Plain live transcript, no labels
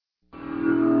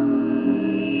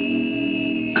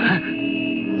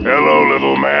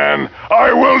little man.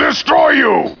 I will destroy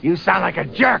you! You sound like a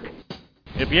jerk.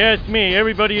 If you ask me,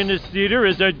 everybody in this theater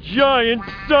is a giant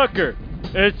sucker.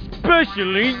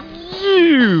 Especially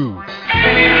you.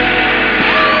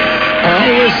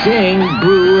 I was saying,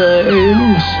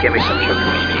 Brewers. Give me some sugar,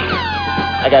 baby.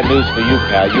 I got news for you,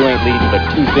 pal. You ain't leading but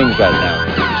two things right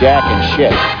now. Jack and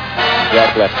shit.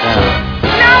 Jack left town.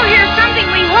 Now here's something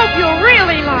we hope you'll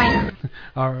really like.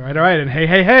 All right, and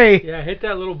hey. Yeah, hit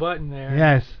that little button there.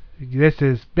 Yes, this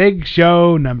is Big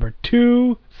Show number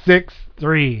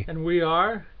 263. And we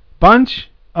are? Bunch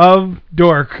of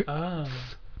Dork. Ah.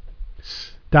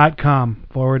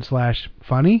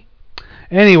 .com/funny.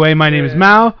 Anyway, my name is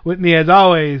Mao. With me, as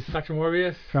always, Dr.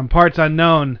 Morbius from Parts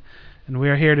Unknown, and we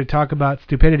are here to talk about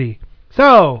stupidity.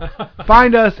 So,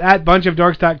 find us at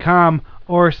bunchofdorks.com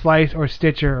or Slice or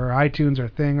Stitcher or iTunes or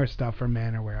Thing or Stuff or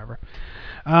Man or wherever.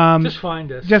 Just find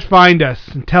us. Just find us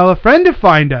and tell a friend to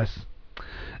find us.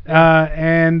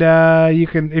 And you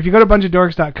can, if you go to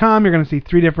bunchofdorks.com, you're going to see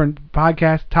 3 different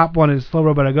podcasts. Top one is Slow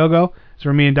Robot A Go-Go. It's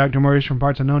where me and Dr. Morbius from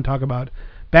Parts Unknown talk about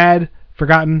bad,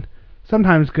 forgotten,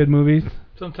 sometimes good movies.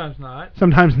 Sometimes not.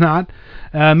 Sometimes not.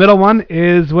 Middle one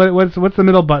is what's the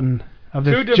middle button of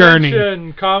this journey?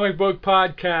 Two-dimension comic book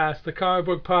podcast. The comic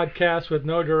book podcast with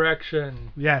no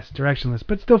direction. Yes, directionless,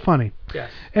 but still funny.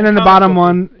 Yes. And then the bottom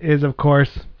one is, of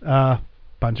course,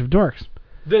 Bunch of Dorks.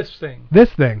 This thing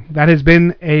that has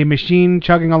been a machine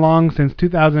chugging along since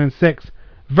 2006,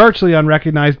 virtually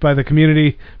unrecognized by the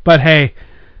community. But hey.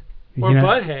 Or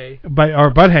Butthey.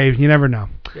 Butthey, you never know.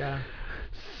 Yeah.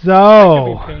 So. That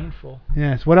could be painful.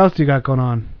 Yes. What else do you got going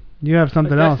on? You have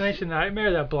something else. Destination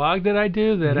Nightmare, that blog that I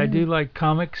do, I do like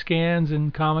comic scans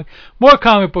and more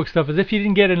comic book stuff. As if you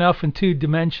didn't get enough in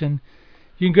 2-dimension,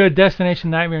 you can go to Destination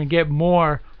Nightmare and get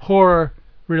more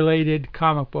horror-related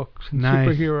comic books and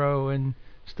superhero and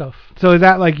stuff. So is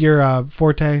that like your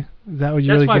forte? Is that what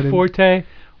you really get in? That's my forte.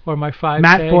 Or my 5T.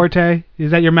 Matt Forte? Is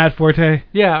that your Matt Forte?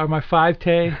 Yeah, or my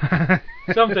 5T.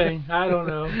 Something. I don't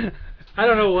know. I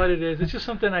don't know what it is. It's just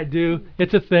something I do.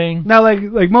 It's a thing. Now,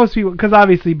 like most people, because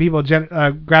obviously people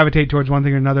gravitate towards one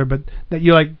thing or another, but that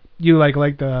you like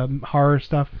the horror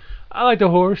stuff. I like the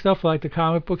horror stuff. I like the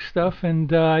comic book stuff,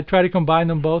 and I try to combine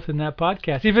them both in that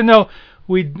podcast. Even though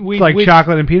it's like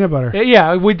chocolate and peanut butter.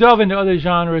 Yeah, we delve into other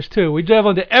genres too. We delve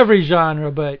into every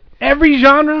genre, but. Every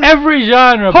genre? Every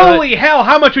genre. Holy hell,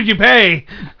 how much would you pay?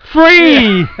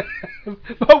 Free! Yeah.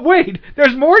 But wait,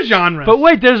 there's more genres. But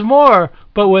wait, there's more.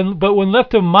 But when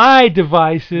left to my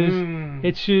devices,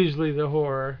 it's usually the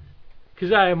horror.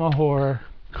 Because I am a horror.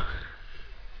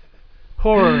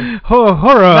 Horror.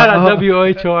 Horror. Not a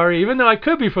W-H-O-R-E, even though I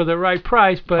could be for the right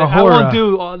price, but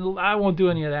I won't do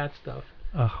any of that stuff.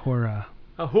 A horror.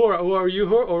 A horror. Or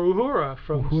Uhura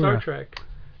from Star Trek.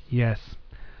 Yes.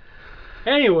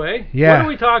 Anyway, yeah. What are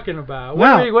we talking about?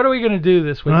 What are we going to do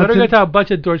this week? What are we going to talk about? A bunch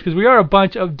of dorks, because we are a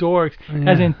bunch of dorks,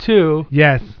 as in two.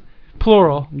 Yes.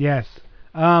 Plural. Yes.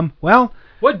 Well.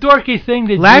 What dorky thing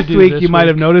did you do last week? You might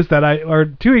have noticed that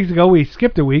 2 weeks ago we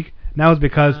skipped a week. And that was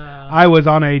because I was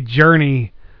on a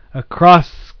journey, a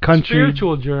cross-country.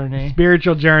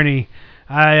 Spiritual journey.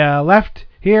 I left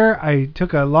here. I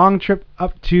took a long trip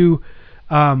up to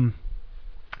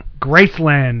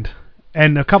Graceland.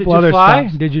 And a couple other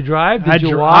stops. Did you drive? Did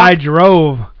you walk? I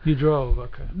drove. You drove,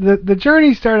 okay. The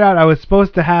journey started out, I was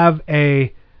supposed to have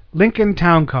a Lincoln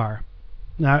Town Car.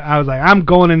 Now, I was like, I'm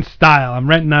going in style. I'm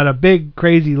renting out a big,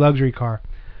 crazy luxury car.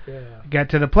 Yeah. Got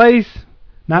to the place,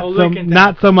 not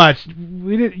so much.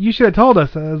 You should have told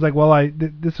us. I was like, well,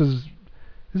 this is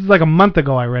like a month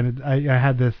ago I rented. I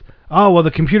had this. Oh, well,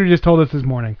 the computer just told us this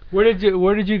morning. Where did you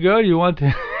go? Do you want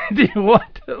to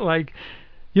like...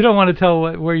 You don't want to tell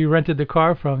where you rented the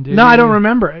car from, do you? No, I don't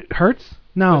remember. It hurts?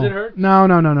 No. Does it hurt?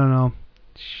 No.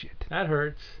 Shit. That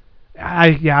hurts.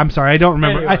 I'm sorry. I don't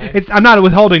remember. Anyway. I'm not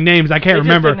withholding names. I can't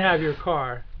remember. They didn't have your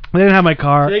car. They didn't have my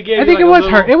car. So I think it was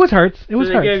Hertz. It was Hertz.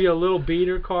 They gave you a little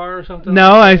beater car or something?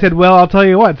 No, I said, well, I'll tell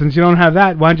you what. Since you don't have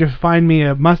that, why don't you find me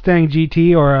a Mustang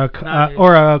GT or a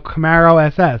Camaro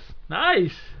SS?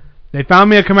 Nice. They found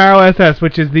me a Camaro SS,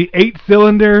 which is the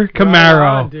 8-cylinder Camaro.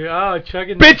 Right on, dude. Oh,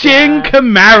 chugging bitching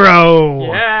Camaro.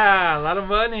 Yeah, a lot of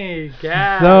money.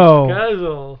 Gas,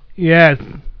 guzzle. Yes,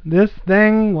 this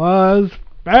thing was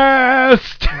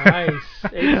fast. Nice.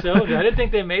 8-cylinder. I didn't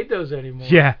think they made those anymore.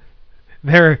 Yeah,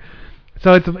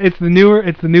 so it's the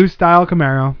new style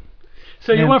Camaro.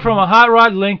 So you went from a hot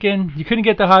rod Lincoln. You couldn't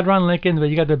get the hot rod Lincoln, but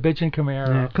you got the bitchin'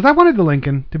 Camaro. Because I wanted the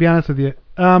Lincoln, to be honest with you.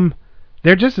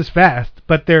 They're just as fast,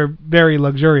 but they're very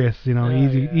luxurious.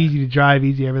 Easy to drive,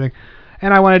 easy everything.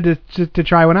 And I wanted to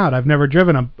try one out. I've never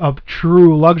driven a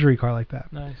true luxury car like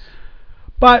that. Nice.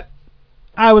 But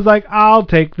I was like, I'll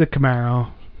take the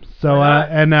Camaro. So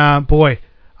boy,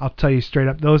 I'll tell you straight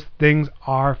up, those things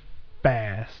are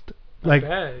fast. Like,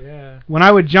 yeah. When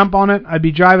I would jump on it, I'd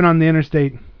be driving on the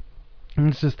interstate. And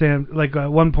it's just like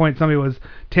at one point somebody was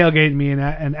tailgating me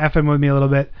and effing with me a little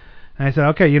bit. And I said,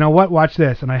 okay, you know what? Watch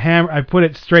this. And I put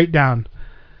it straight down.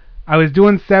 I was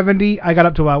doing 70. I got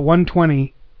up to about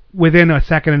 120 within a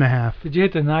second and a half. Did you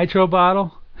hit the nitro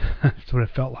bottle? That's what it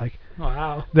felt like.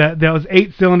 Wow. Those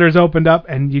 8 cylinders opened up,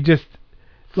 and you just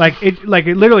it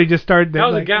literally just started. That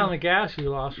was a gallon of gas you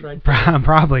lost, right?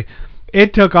 Probably.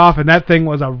 It took off, and that thing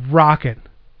was a rocket.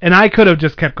 And I could have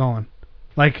just kept going,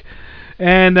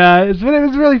 and it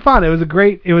was really fun. It was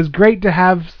great to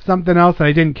have something else that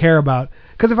I didn't care about.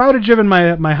 Because if I would have driven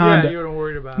my Honda, you weren't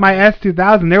worried about my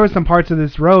S2000, there were some parts of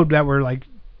this road that were like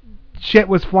shit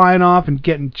was flying off and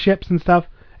getting chips and stuff,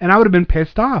 and I would have been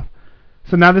pissed off.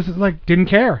 So now this is didn't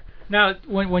care. Now,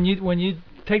 when you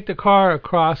take the car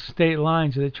across state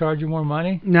lines, do they charge you more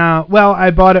money? No, well,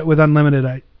 I bought it with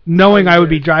unlimited. Knowing I would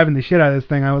be driving the shit out of this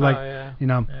thing, I was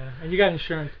Yeah. And you got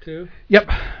insurance too? Yep.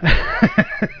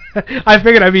 I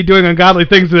figured I'd be doing ungodly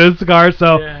things with this car,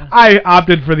 so I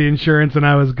opted for the insurance, and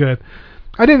I was good.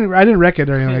 I didn't wreck it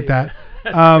or anything like that.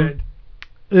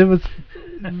 It was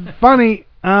funny.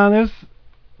 There's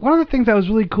one of the things that was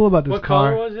really cool about this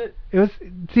car. What color was it?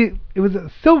 It was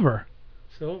a silver.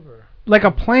 Silver. Like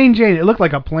a plain Jane. It looked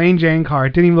like a plain Jane car.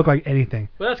 It didn't even look like anything.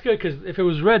 Well, that's good, because if it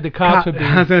was red, the cops would be...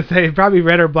 I was going to say, probably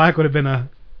red or black would have been a...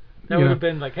 That would have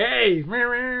been like, hey,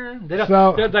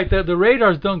 the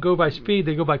radars don't go by speed,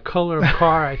 they go by color of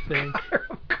car, I think. Color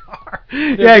of car.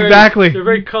 Exactly. They're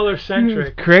very color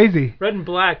centric. It's crazy. Red and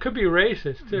black could be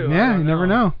racist too. Yeah, you never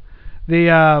know.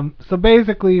 So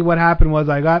basically what happened was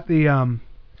I got the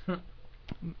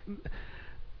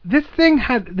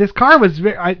this car was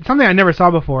something I never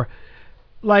saw before.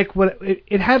 Like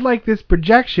it had like this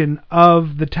projection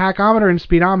of the tachometer and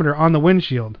speedometer on the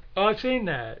windshield. Oh, I've seen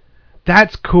that.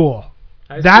 That's cool.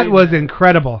 That was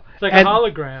incredible. It's like a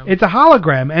hologram. It's a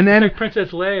hologram, and then it's like Princess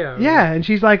Leia. Yeah, and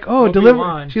she's like, "Oh,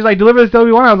 Obi-Wan. She's like, "Deliver this to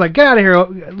Obi-Wan." I was like, "Get out of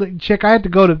here, chick! I had to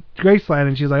go to Graceland,"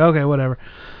 and she's like, "Okay, whatever."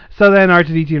 So then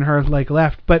R2-D2 and her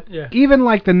left, but even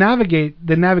the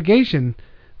navigation,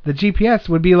 the GPS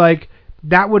would be like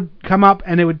that would come up,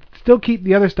 and it would still keep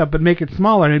the other stuff, but make it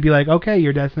smaller, and it'd be like, "Okay,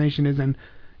 your destination is in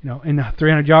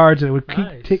 300 yards," and it would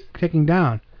keep ticking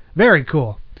down. Very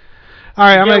cool. All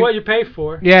right, you get what you pay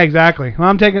for. Yeah, exactly.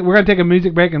 Well, we're gonna take a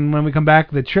music break, and when we come back,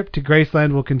 the trip to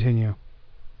Graceland will continue.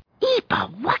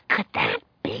 Eepa, what could that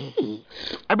be?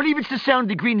 I believe it's the sound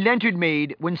the Green Lantern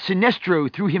made when Sinestro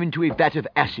threw him into a vat of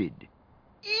acid.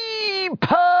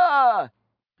 Eepa!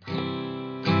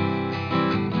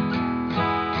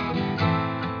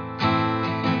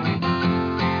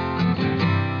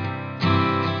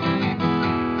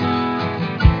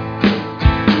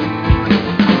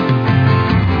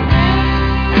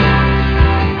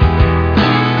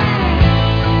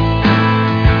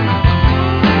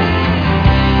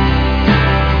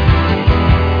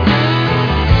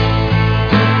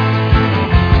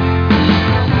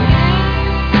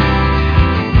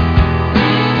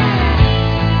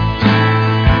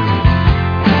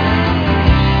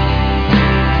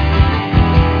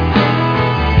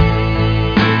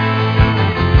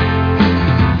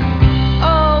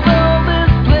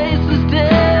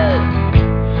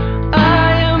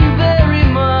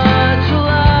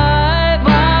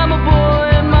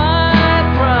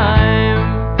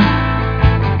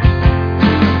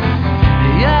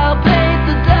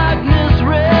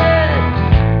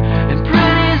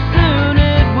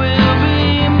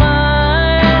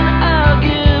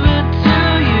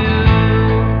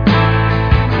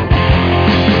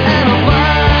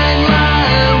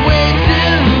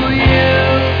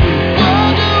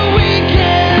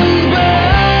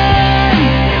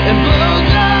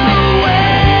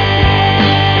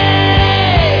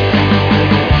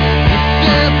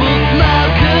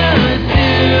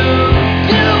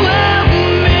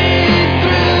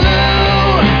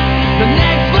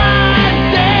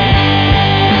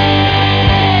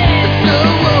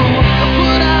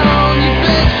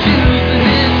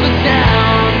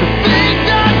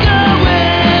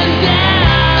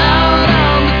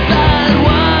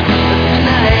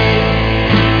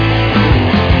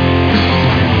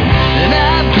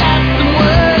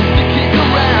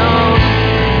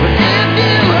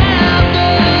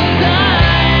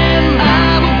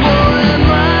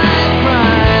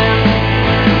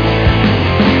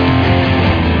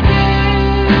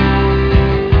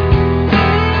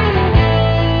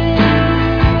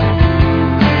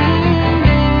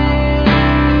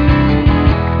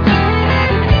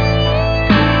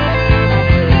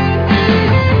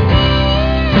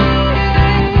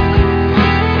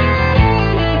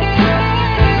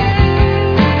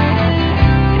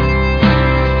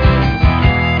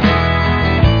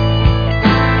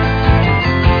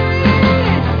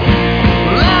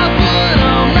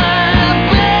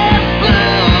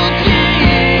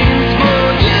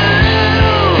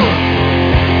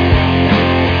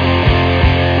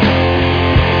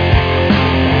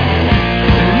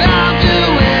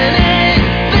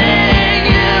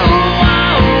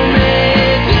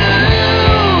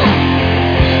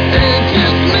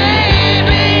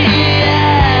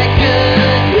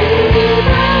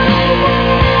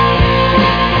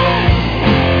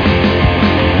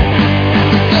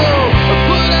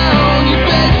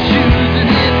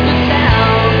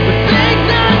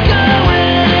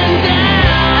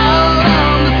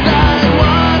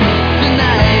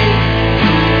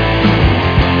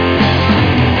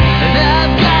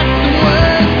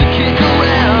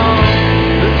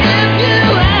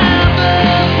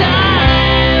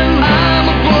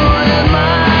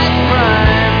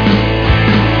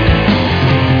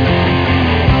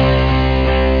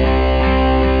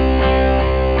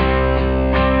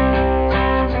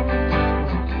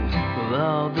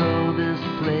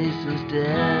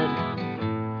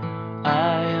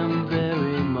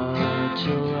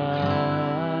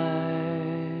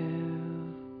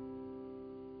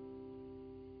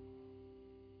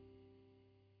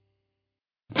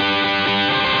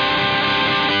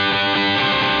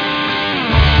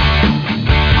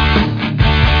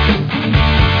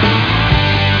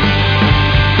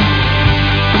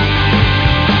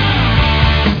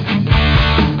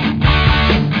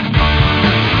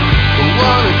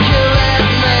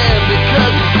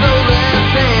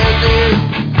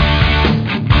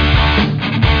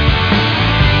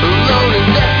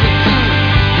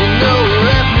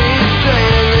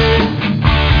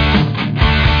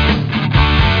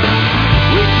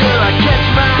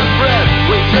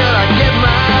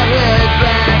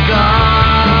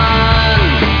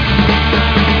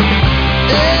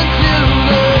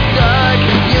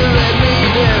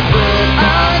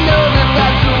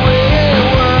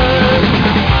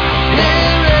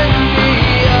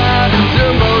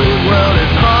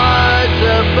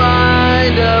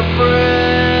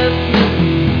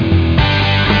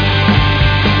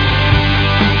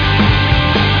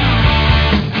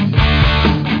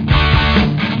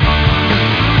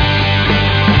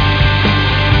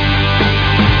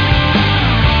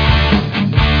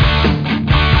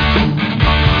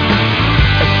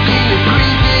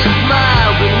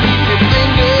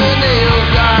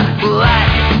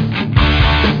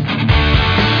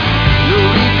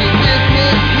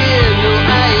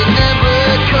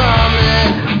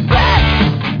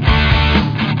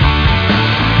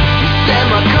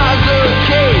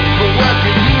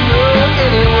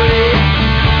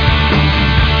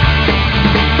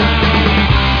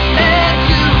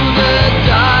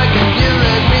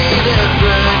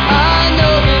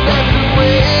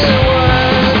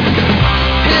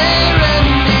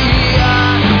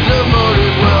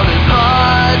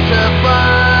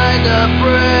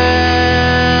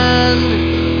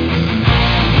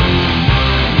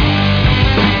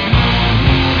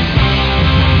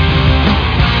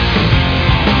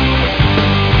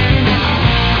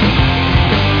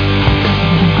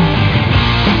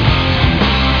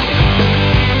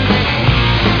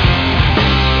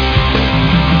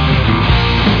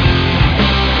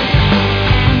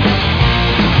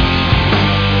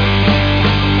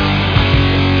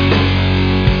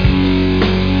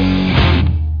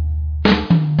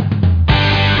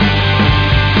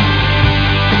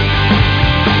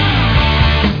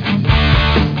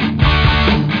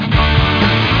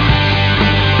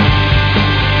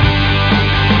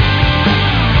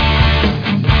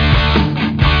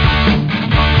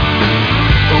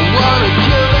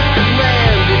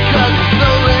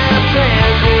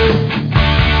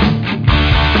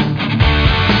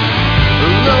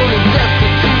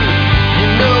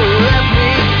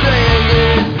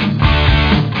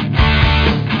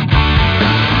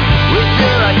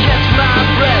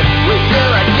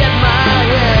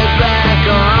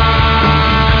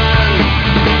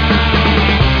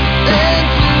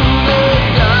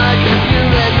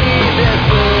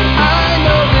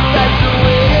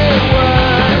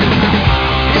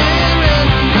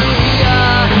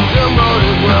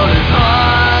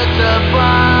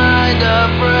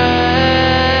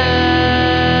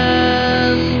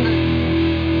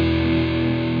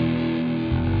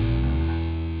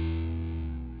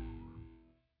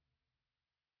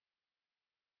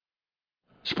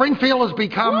 Springfield has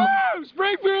become Woo!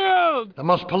 Springfield! the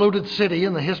most polluted city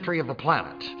in the history of the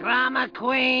planet. Drama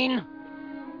queen.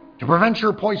 To prevent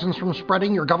your poisons from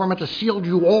spreading, your government has sealed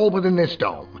you all within this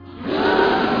dome.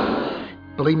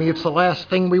 Believe me, it's the last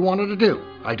thing we wanted to do.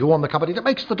 I do own the company that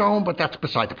makes the dome, but that's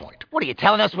beside the point. What are you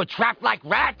telling us? We're trapped like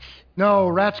rats? No,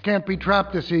 rats can't be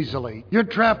trapped this easily. You're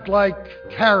trapped like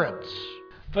carrots.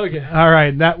 Okay. All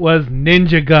right, that was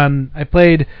Ninja Gun. I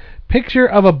played Picture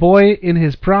of a Boy in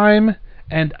His Prime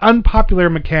and Unpopular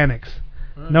Mechanics.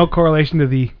 No correlation to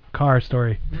the car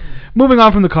story. Moving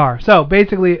on from the car. So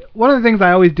basically, one of the things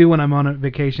I always do when I'm on a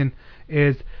vacation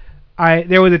is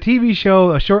there was a TV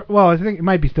show, I think it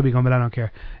might be still be going, but I don't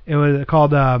care. It was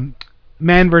called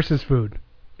Man vs. Food.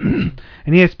 And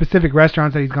he has specific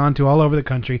restaurants that he's gone to all over the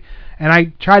country. And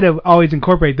I try to always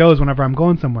incorporate those whenever I'm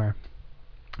going somewhere,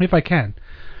 if I can.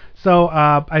 So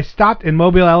I stopped in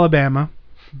Mobile, Alabama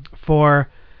for,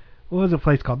 what was the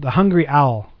place called? The Hungry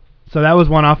Owl. So that was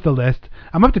one off the list.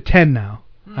 I'm up to 10 now.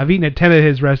 I've eaten at 10 of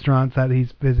his restaurants that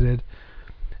he's visited.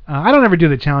 I don't ever do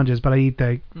the challenges, but I eat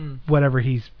the whatever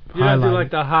he's You don't do highlighted.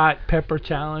 like the hot pepper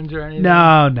challenge or anything?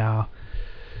 No.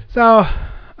 So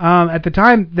at the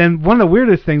time, then one of the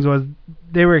weirdest things was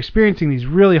they were experiencing these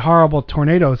really horrible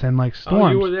tornadoes and like storms. Oh,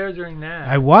 you were there during that.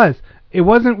 I was. It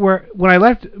wasn't when I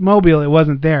left Mobile, it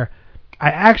wasn't there.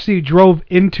 I actually drove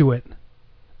into it.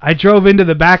 I drove into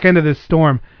the back end of this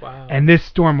storm, and this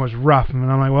storm was rough.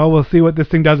 And I'm like, well, we'll see what this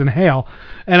thing does in hail.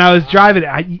 And I was driving,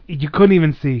 you couldn't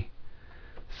even see.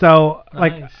 So,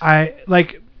 Nice.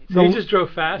 So you just drove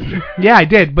faster? Yeah, I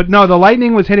did. But no, the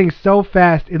lightning was hitting so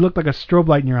fast, it looked like a strobe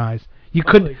light in your eyes.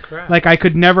 Holy crap. I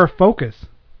could never focus.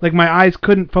 Like, my eyes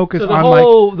couldn't focus So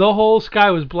on, the whole sky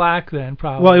was black then,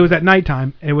 probably. Well, it was at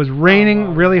nighttime. It was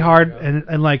raining really hard, and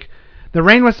the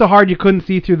rain was so hard you couldn't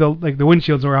see through the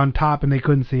windshields were on top and they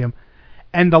couldn't see them,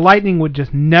 and the lightning would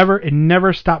just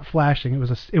never stopped flashing.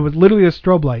 It was literally a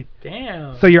strobe light.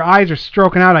 Damn. So your eyes are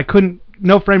stroking out.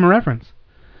 No frame of reference.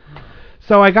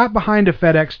 So I got behind a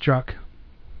FedEx truck,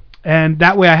 and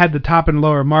that way I had the top and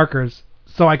lower markers,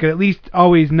 so I could at least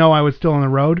always know I was still on the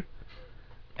road.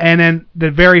 And then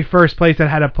the very first place that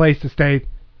had a place to stay,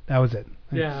 that was it.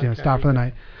 Stop for the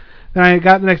night. Then I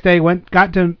got the next day,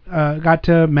 got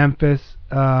to Memphis,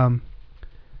 and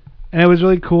it was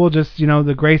really cool. Just the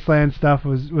Graceland stuff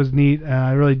was neat.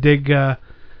 I really dig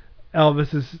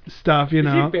Elvis's stuff. Is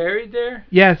he buried there?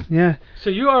 Yes, yeah.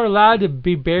 So you are allowed to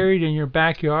be buried in your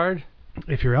backyard?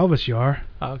 If you're Elvis, you are.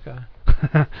 Oh, okay.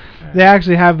 They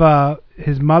actually have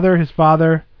his mother, his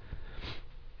father,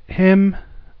 him.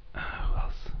 Who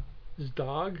else? His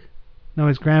dog? No,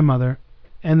 his grandmother,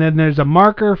 and then there's a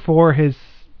marker for his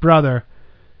brother.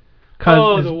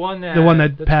 The one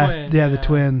that passed. Twin, yeah, the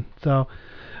twin. So,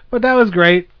 but that was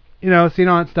great. Seeing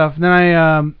all that stuff.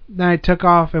 And then I took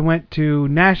off and went to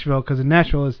Nashville because in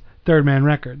Nashville is Third Man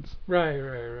Records.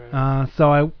 Right.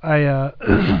 So I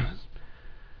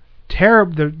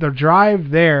the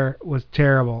drive there was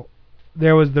terrible.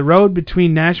 There was the road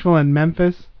between Nashville and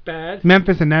Memphis. Bad.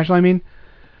 Memphis and Nashville, I mean.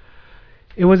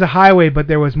 It was a highway, but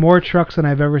there was more trucks than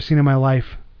I've ever seen in my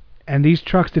life, and these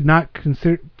trucks did not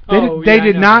consider. They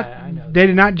did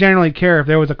not generally care if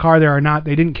there was a car there or not.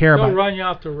 They didn't care about. They'll run you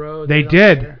off the road. They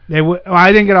did. Care. They would. Well,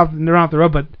 I didn't get off the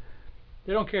road, but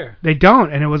they don't care. They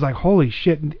don't, and it was like holy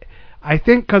shit. I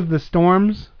think because of the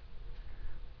storms,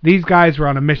 these guys were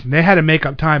on a mission. They had to make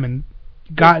up time and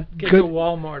get to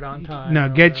Walmart on time. No,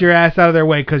 get your ass out of their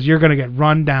way because you're gonna get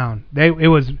run down. It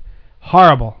was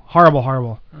horrible.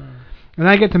 And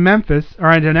I get to Memphis,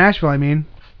 or to Nashville, I mean,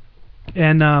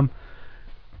 and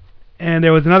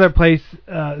there was another place.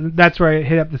 That's where I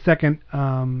hit up the second.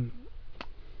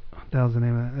 What the hell's the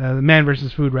name of it? The Man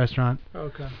vs. Food restaurant.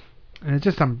 Okay. And it's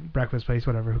just some breakfast place,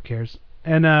 whatever. Who cares?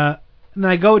 And then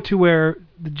I go to where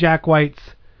the Jack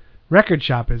White's record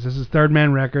shop is. This is Third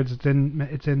Man Records. It's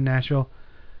in Nashville.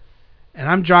 And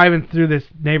I'm driving through this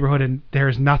neighborhood, and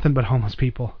there's nothing but homeless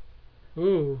people.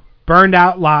 Ooh. Burned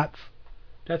out lots.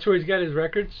 That's where he's got his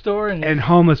record store? And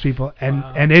homeless people.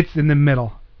 And it's in the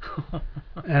middle.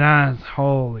 And I was,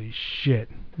 holy shit,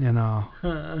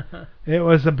 It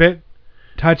was a bit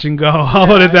touch and go, I'll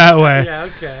put it that way. Yeah,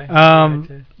 okay.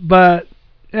 But,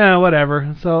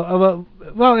 whatever. So, I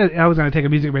was going to take a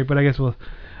music break, but I guess we'll...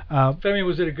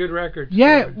 was it a good record?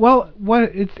 Yeah, store? well,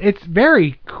 it's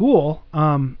very cool.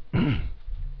 The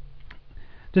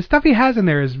stuff he has in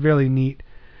there is really neat.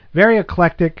 Very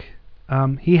eclectic.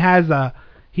 He has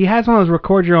one of those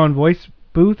record your own voice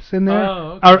booths in there.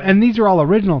 Oh, okay. And these are all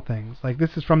original things. Like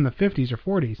this is from the 50s or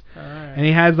 40s. All right. And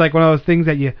he has like one of those things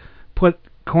that you put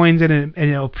coins in and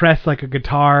it'll press like a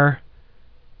guitar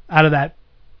out of that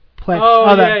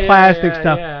plastic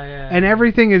stuff. Yeah. And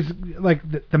everything is like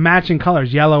the matching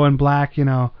colors, yellow and black, you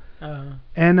know.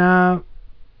 And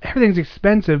everything's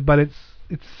expensive, but it's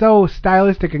so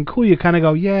stylistic and cool. You kind of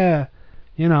go, yeah,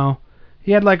 you know.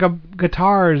 He had like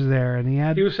guitars there, and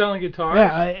he was selling guitars.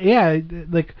 Yeah,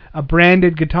 like a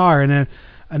branded guitar and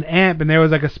an amp, and there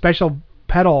was like a special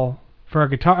pedal for a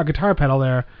guitar pedal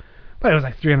there, but it was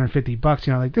like $350.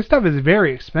 You know, like this stuff is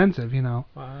very expensive. You know.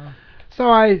 Wow. So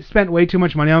I spent way too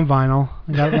much money on vinyl.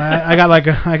 I spent like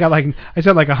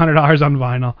 $100 on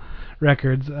vinyl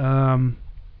records.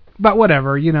 But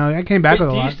whatever, you know, I came back with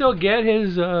a lot. Do you still get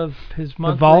his monthly?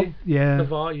 The Vault, yeah. The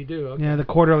Vault, you do. Okay. Yeah, the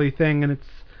quarterly thing, and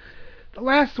the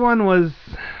last one was,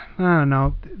 I don't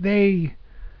know.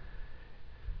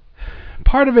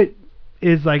 Part of it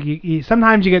is like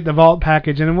sometimes you get the Vault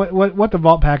package, and what the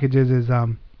Vault package is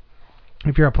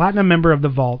if you're a platinum member of the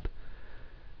Vault,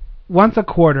 once a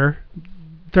quarter,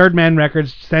 Third Man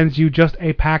Records sends you just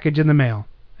a package in the mail,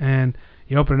 and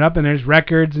you open it up and there's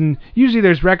records, and usually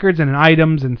there's records and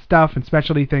items and stuff and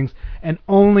specialty things, and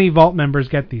only Vault members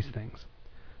get these things.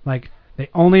 Like they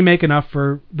only make enough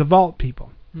for the Vault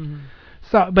people. Mm-hmm.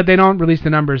 So, but they don't release the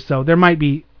numbers, so there might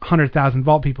be 100,000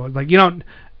 Vault people. Like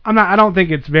I don't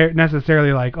think it's very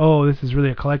necessarily like, oh, this is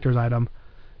really a collector's item,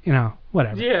 you know,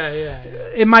 whatever. Yeah.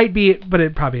 It might be, but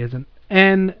it probably isn't.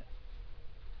 And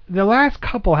the last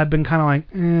couple have been kind of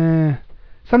like,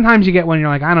 Sometimes you get one, you're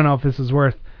like, I don't know if this is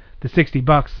worth the $60,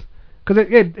 because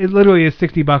it literally is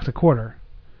 $60 a quarter.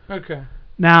 Okay.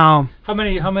 Now, how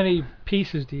many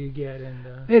pieces do you get in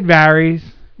the? It varies,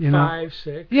 you know. 5,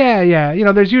 6. Yeah. You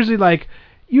know, there's usually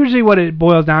what it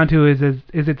boils down to is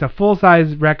it's a full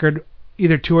size record,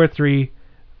 either 2 or 3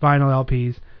 vinyl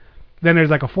LPs. Then there's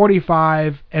like a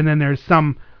 45, and then there's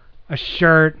a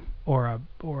shirt or a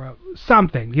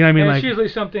something. You know what I mean? And like it's usually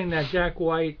something that Jack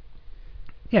White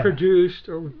produced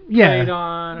or played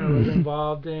on or was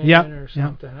involved in or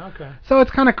something. Okay. So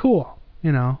it's kind of cool,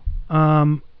 you know.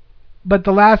 But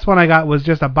the last one I got was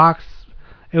just a box.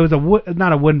 It was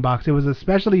not a wooden box. It was a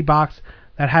specialty box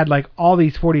that had like all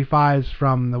these 45s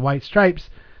from the White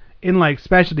Stripes in like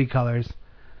specialty colors.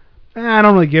 I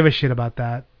don't really give a shit about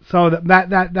that. So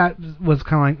that was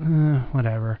kind of like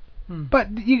whatever. But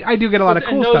I do get a lot of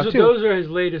cool stuff too. Those are his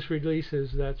latest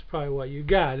releases. That's probably what you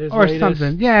got. Or latest.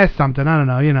 Something. Yeah, something. I don't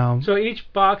know. You know. So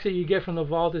each box that you get from the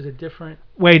Vault is a different.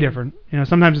 Way different. You know,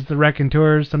 sometimes it's the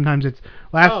Raconteurs. Sometimes it's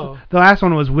the last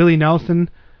one was Willie Nelson.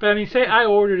 But I mean, say I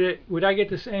ordered it, would I get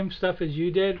the same stuff as you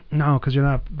did? No, because you're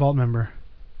not a Vault member.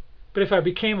 But if I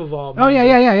became a Vault member,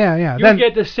 yeah. You would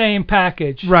get the same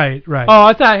package. Right. Oh,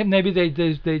 I thought maybe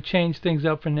they changed things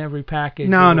up in every package.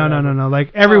 No.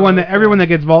 Like everyone that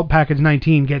gets Vault package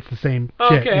 19 gets the same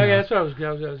shit. Okay, that's what I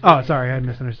was Oh, sorry, I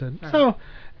misunderstood. Right. So,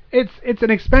 it's an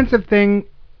expensive thing,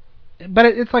 but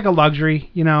it's like a luxury,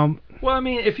 you know. Well, I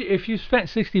mean, if you spent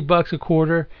 $60 a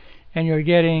quarter, and you're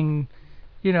getting,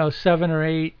 7 or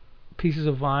 8 pieces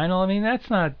of vinyl, I mean that's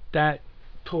not that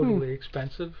totally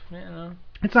expensive, you know.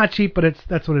 It's not cheap, but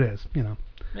that's what it is, you know.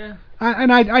 Yeah. I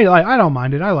don't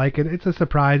mind it. I like it. It's a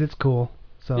surprise. It's cool.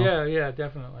 So. Yeah,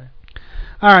 definitely.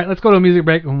 All right, let's go to a music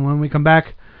break, and when we come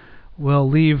back, we'll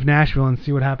leave Nashville and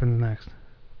see what happens next.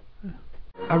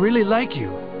 I really like you.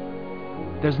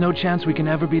 There's no chance we can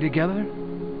ever be together?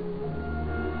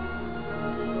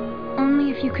 Only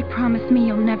if you could promise me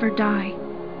you'll never die.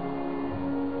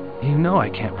 You know I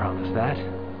can't promise that.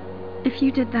 If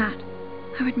you did that,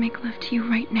 I would make love to you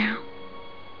right now.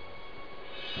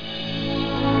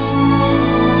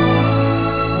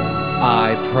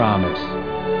 I promise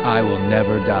I will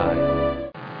never die.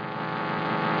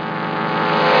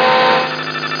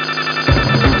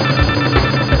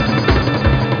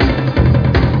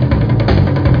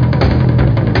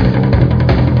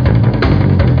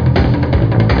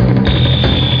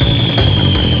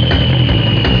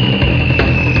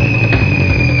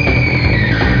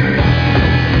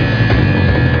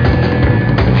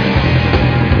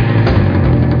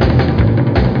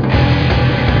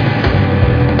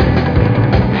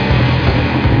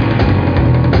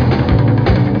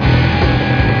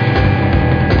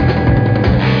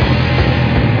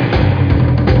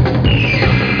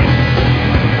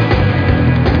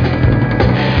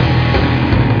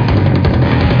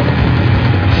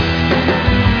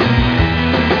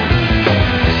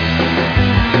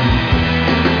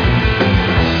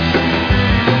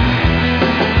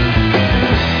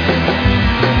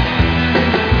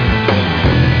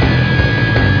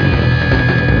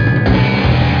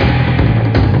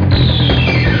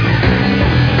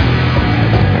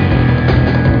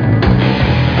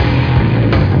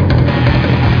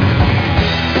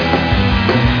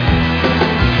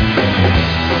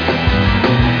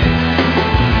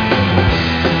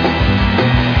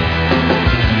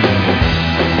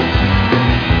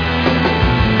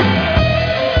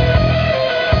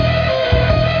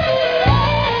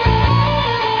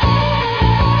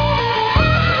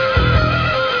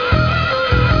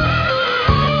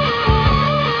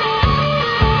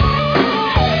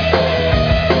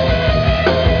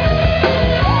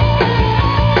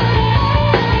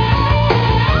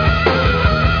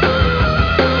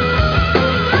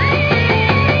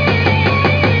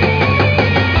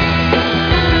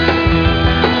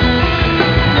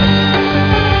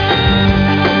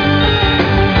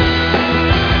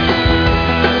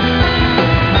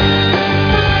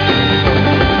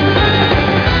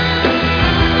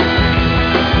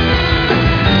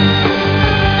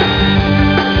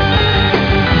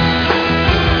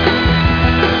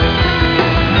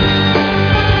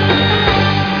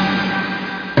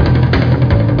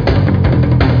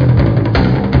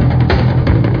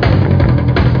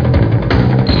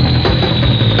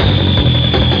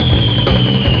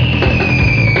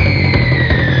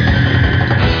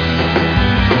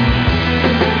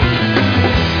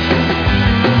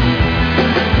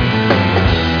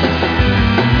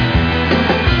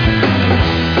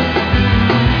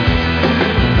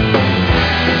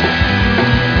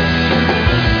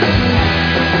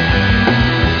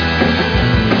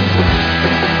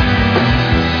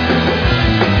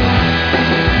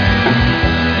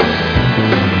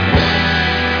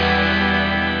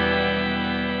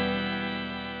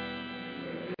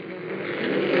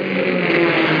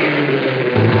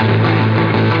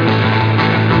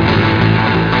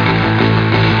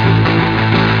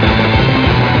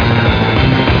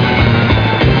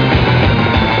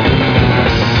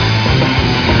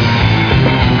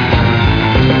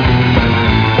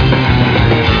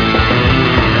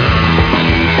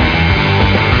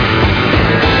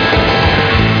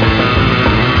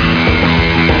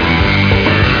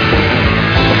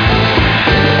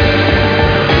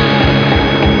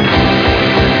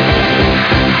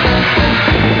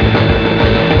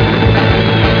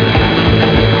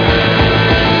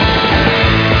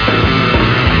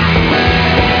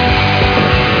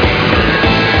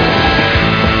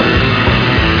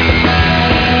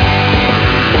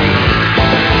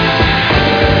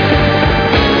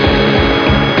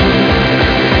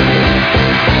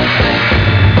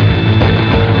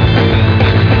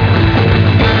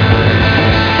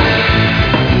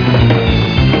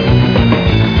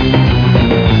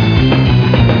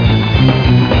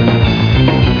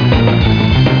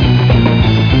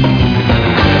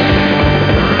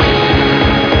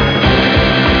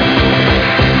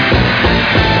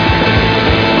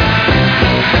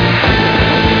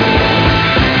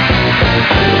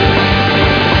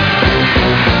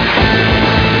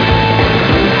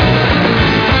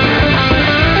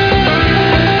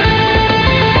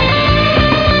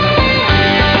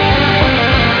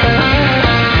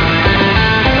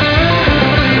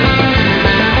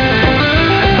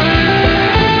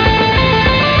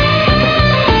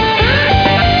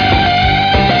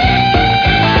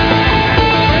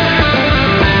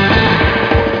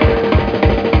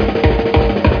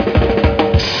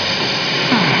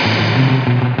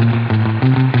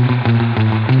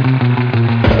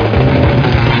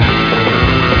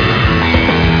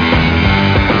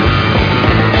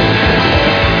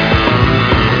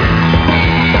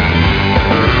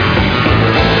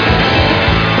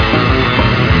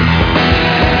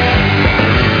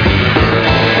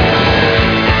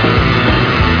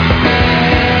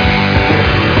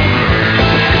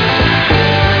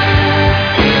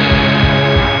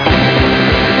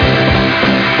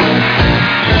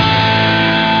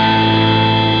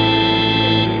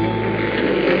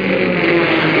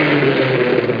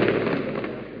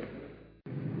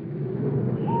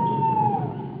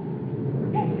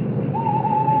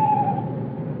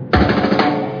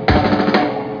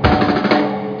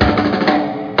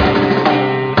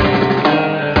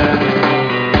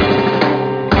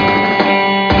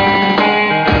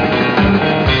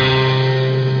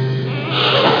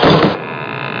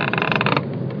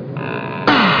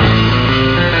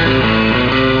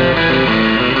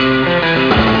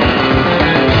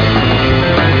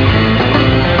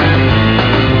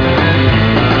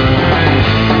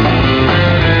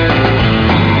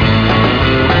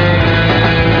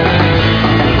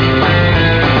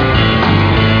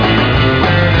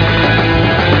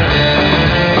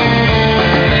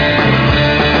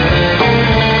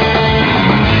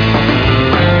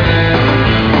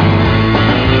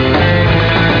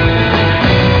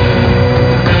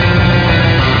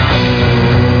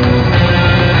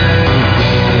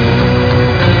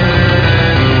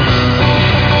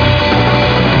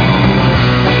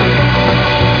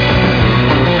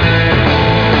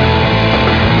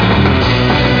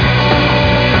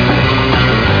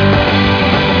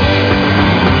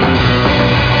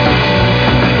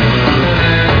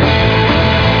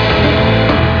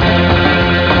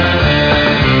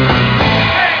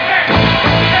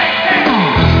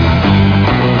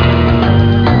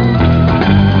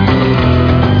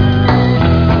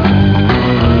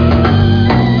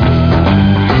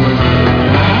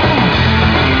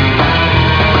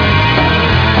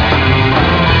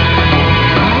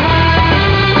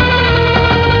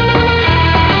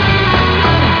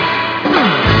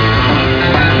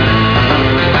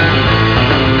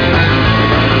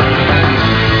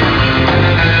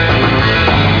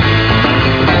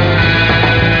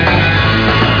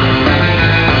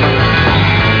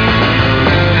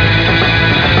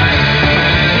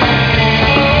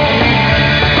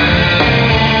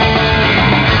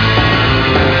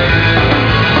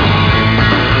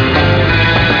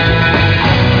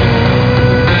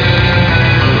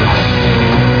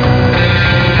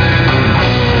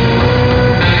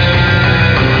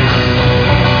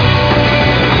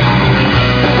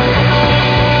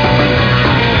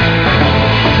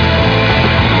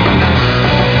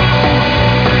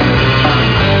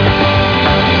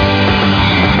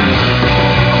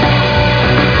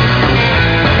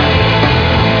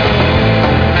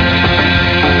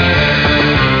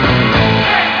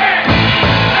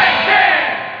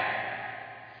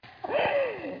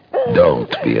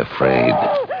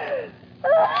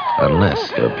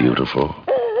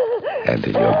 and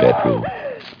in your bedroom,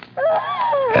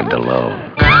 and alone.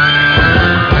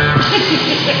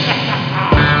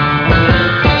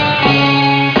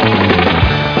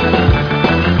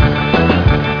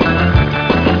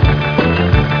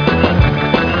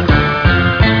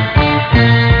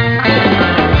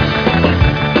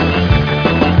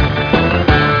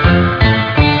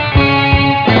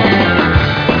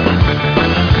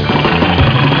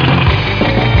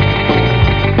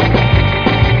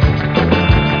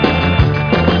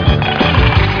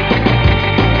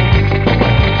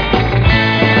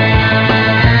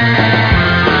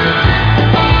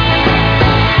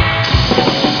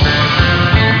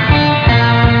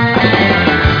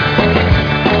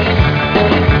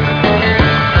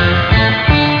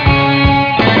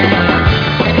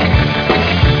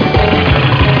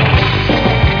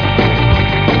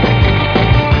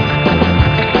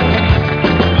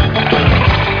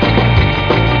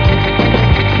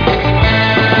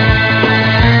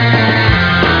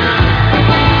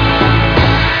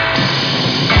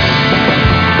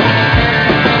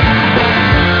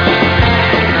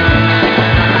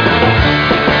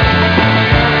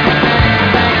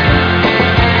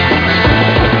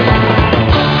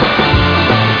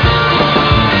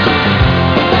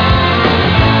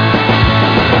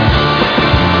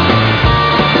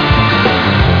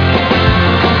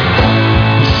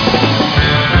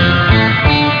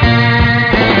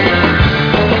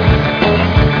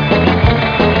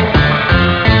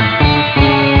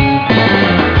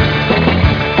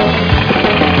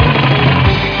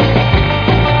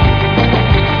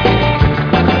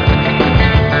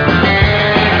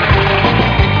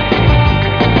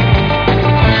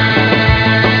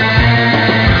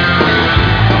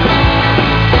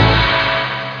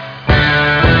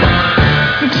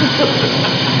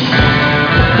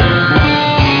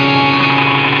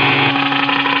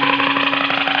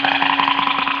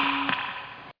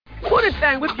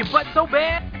 Whip your butt so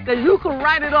bad that you can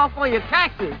write it off on your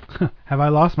taxes. Have I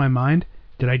lost my mind?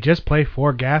 Did I just play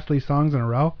 4 Ghastly songs in a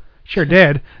row? Sure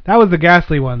did. That was the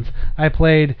Ghastly ones. I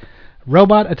played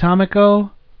Robot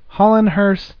Atomico, Holland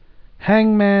Hearst,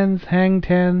 Hangman's Hang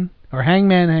 10, or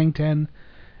Hangman Hang 10,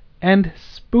 and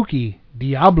Spooky,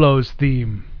 Diablo's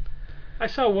theme. I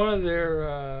saw one of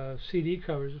their CD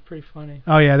covers. It's pretty funny.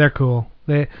 Oh yeah, they're cool.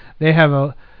 They have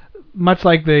a, much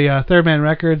like the Third Man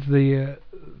Records, the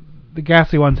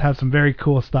Ghastly ones have some very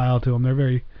cool style to them. They're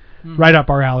very right up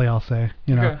our alley, I'll say.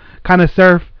 You know, kind of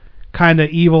surf, kind of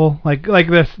evil, like the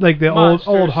Monsters,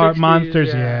 old heart 60s,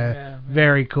 monsters. Yeah,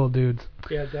 very cool dudes.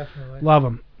 Yeah, definitely. Love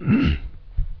them.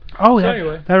 Oh, so that,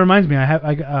 anyway. that reminds me.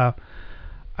 I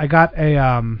got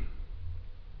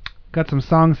some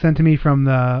songs sent to me from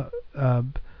that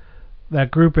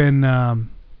group in.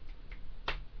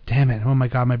 Damn it! Oh my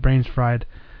God, my brain's fried.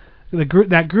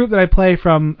 That group that I play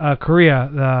from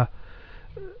Korea,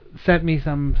 sent me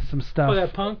some stuff. Oh,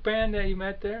 that punk band that you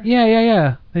met there?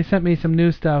 Yeah. They sent me some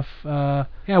new stuff.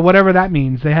 Whatever that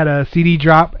means. They had a CD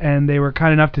drop, and they were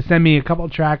kind enough to send me a couple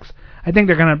of tracks. I think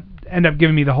they're gonna end up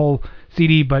giving me the whole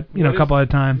CD, but a couple at a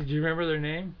time. Did you remember their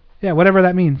name? Yeah, whatever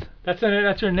that means. That's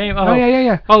their name. Oh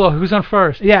yeah. Oh, who's on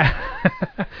first? Yeah.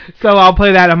 So I'll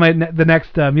play that on the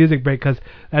next music break, because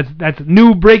that's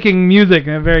new breaking music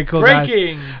and very cool.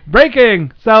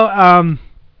 Breaking. So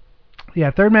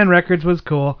Third Man Records was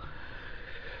cool.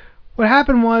 What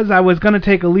happened was I was going to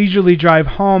take a leisurely drive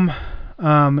home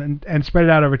and spread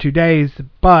it out over 2 days,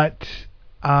 but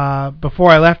before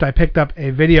I left, I picked up a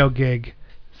video gig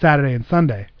Saturday and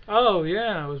Sunday. Oh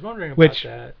yeah, I was wondering about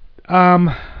that.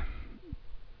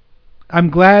 I'm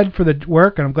glad for the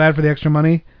work and I'm glad for the extra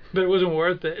money. But it wasn't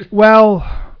worth it. Well,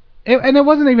 it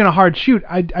wasn't even a hard shoot.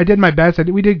 I did my best.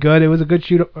 We did good. It was a good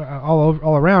shoot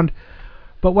all around.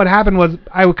 But what happened was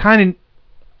I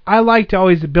like to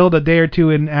always build a day or two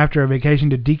in after a vacation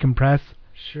to decompress.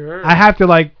 Sure. I have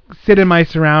to sit in my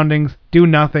surroundings, do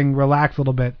nothing, relax a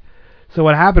little bit. So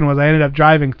what happened was I ended up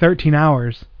driving 13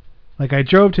 hours. I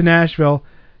drove to Nashville,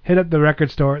 hit up the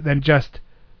record store, then just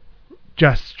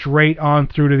straight on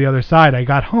through to the other side. I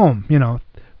got home,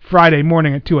 Friday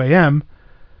morning at 2 a.m.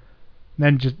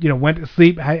 Then just, went to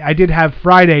sleep. I did have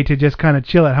Friday to just kind of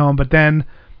chill at home, but then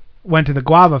went to the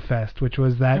Guava Fest, which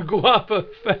was that. Guava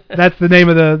Fest. That's the name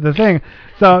of the thing.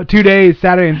 So 2 days,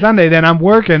 Saturday and Sunday, then I'm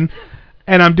working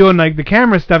and I'm doing the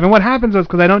camera stuff. And what happens is,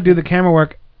 because I don't do the camera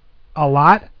work a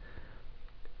lot,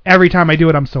 every time I do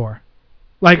it, I'm sore.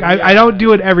 I don't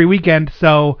do it every weekend,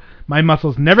 so my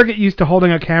muscles never get used to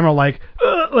holding a camera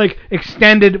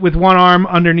extended with one arm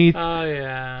underneath. Oh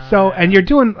yeah. So and you're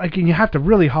doing and you have to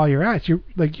really haul your ass.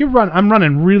 I'm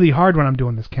running really hard when I'm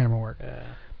doing this camera work. Yeah.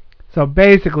 So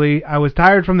basically, I was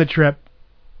tired from the trip.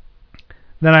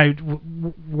 Then I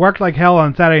worked like hell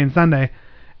on Saturday and Sunday.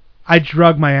 I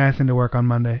drug my ass into work on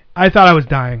Monday. I thought I was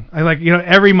dying.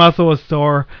 Every muscle was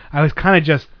sore. I was kind of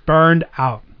just burned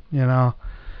out,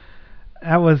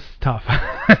 That was tough.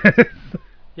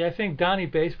 Yeah, I think Donnie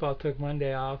Baseball took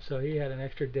Monday off, so he had an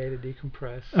extra day to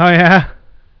decompress. Oh, yeah?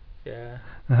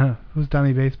 Yeah. Who's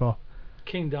Donnie Baseball?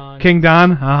 King Don. King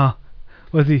Don? Oh.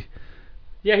 Was he?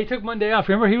 Yeah, he took Monday off.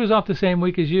 Remember, he was off the same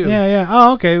week as you. Yeah.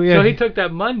 Oh, okay. Yeah. So he took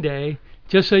that Monday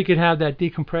just so he could have that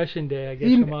decompression day, I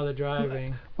guess, from all the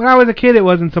driving. When I was a kid, it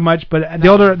wasn't so much, but the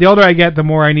older I get, the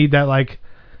more I need that,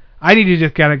 I need to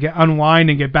just kind of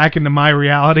unwind and get back into my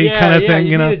reality kind of thing,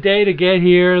 you need a day to get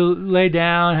here, lay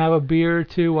down, have a beer or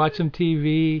two, watch some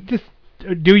TV. Just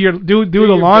do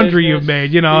the laundry you've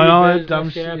made, and all that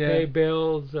dumb shit. Pay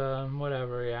bills,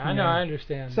 whatever. Yeah, I know, I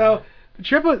understand. So the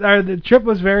trip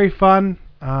was very fun.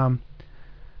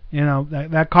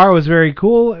 That car was very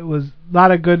cool. It was a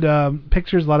lot of good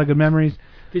pictures, a lot of good memories.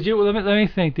 Did you? Let me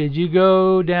think. Did you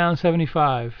go down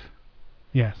 75?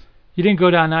 Yes. You didn't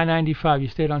go down 995. You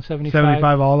stayed on 75.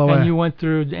 75 all the way. And you went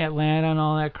through Atlanta and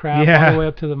all that crap, all the way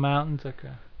up to the mountains. Okay.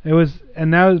 It was,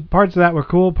 and parts of that were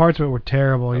cool. Parts of it were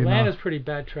terrible. Atlanta's pretty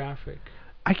bad traffic.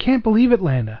 I can't believe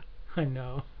Atlanta. I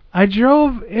know. I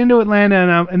drove into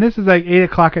Atlanta, and this is like 8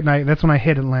 o'clock at night. That's when I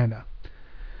hit Atlanta.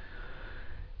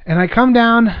 And I come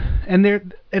down,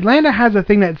 and Atlanta has a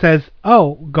thing that says,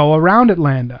 "Oh, go around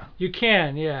Atlanta." You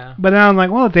can, yeah. But then I'm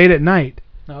like, well, it's 8 at night.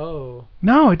 Oh.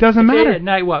 No, it doesn't matter. 8 at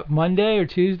night, what, Monday or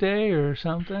Tuesday or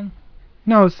something?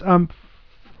 No, it's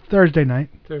Thursday night.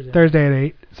 Thursday at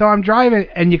 8. So I'm driving,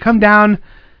 and you come down,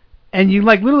 and you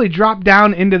literally drop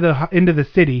down into the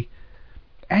city,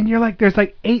 and you're like, there's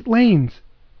 8 lanes,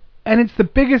 and it's the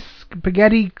biggest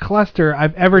spaghetti cluster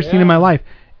I've ever seen in my life.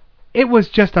 It was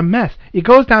just a mess. It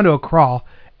goes down to a crawl.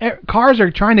 Cars are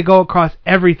trying to go across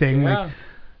everything.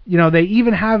 Yeah. They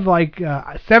even have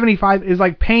 75 is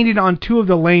painted on 2 of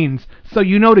the lanes, so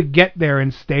to get there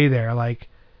and stay there.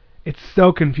 It's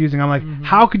so confusing. I'm like,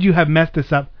 how could you have messed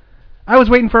this up? I was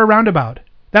waiting for a roundabout.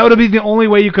 That would have been the only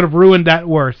way you could have ruined that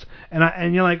worse.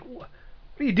 And you're like, what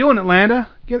are you doing, Atlanta?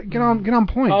 Get on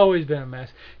point. Always been a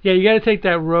mess. Yeah, you got to take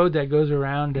that road that goes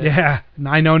around it. Yeah,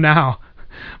 I know now.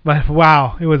 But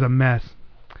wow, it was a mess.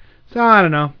 So I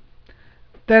don't know.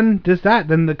 Then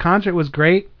Then the concert was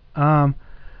great.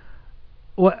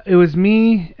 It was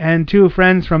me and 2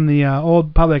 friends from the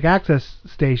old public access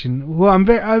station, who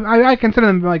I consider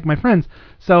them like my friends.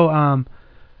 So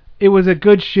it was a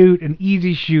good shoot, an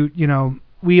easy shoot.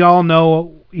 We all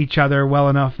know each other well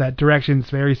enough that direction's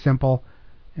very simple.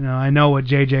 I know what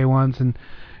JJ wants,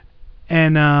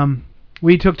 and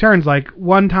we took turns.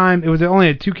 One time, it was only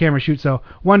a 2-camera shoot, so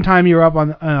one time you were up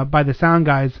on by the sound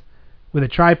guys with a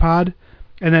tripod,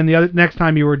 and then the next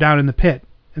time you were down in the pit.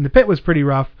 And the pit was pretty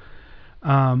rough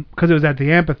because it was at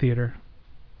the amphitheater,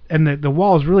 and the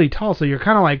wall is really tall, so you're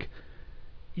kind of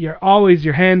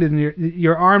your hand and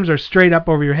your arms are straight up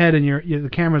over your head, and the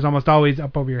camera's almost always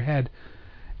up over your head.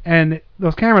 And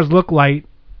those cameras look light,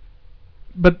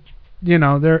 but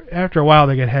they're after a while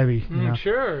they get heavy.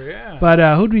 Sure, yeah. But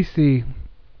who'd we see?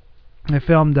 I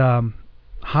filmed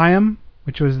Chaim,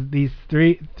 which was these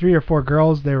three or 4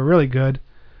 girls. They were really good.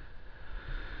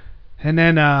 And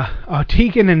then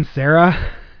Tegan and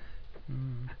Sarah.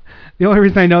 The only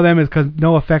reason I know them is because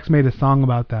NoFX made a song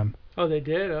about them. Oh, they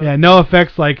did? Oh. Yeah,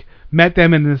 NoFX met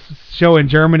them in this show in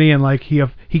Germany, and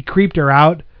he creeped her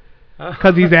out.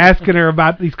 Because he's asking her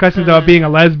about these questions about being a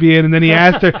lesbian, and then he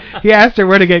asked her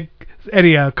where to get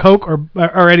any coke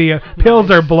or any pills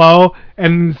or blow,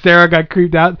 and Sarah got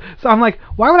creeped out. So I'm like,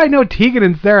 why would I know Tegan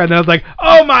and Sarah? And I was like,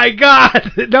 oh my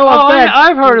god, no offense.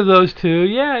 I've heard of those 2.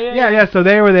 Yeah. So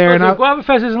they were there, and Guava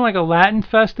Fest isn't a Latin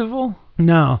festival?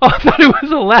 No. Oh, I thought it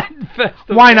was a Latin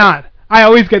festival. Why not? I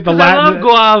always get the Latin. I love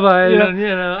guava,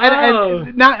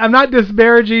 and I'm not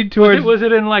disparaging towards. Was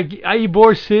it in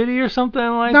Ybor City or something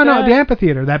like that? No, the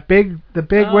amphitheater, the big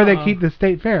where they keep the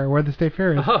state fair, where the state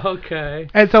fair is. Oh, okay.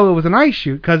 And so it was an ice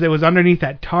shoot because it was underneath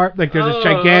that tarp. There's this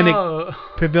gigantic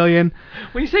pavilion.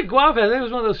 When you said guava, I think it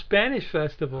was one of those Spanish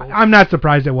festivals. I'm not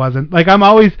surprised it wasn't. I'm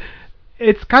always.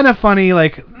 It's kind of funny,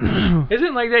 Isn't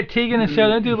that Tegan and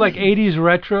Sarah? They do 80s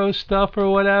retro stuff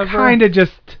or whatever. Kind of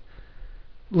just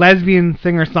lesbian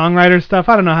singer-songwriter stuff.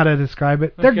 I don't know how to describe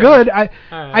it. They're good.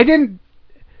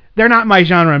 They're not my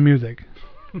genre of music.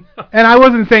 And I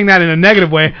wasn't saying that in a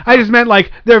negative way. I just meant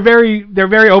they're very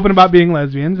open about being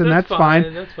lesbians, and that's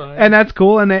fine. That's fine. And that's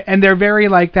cool, and they're very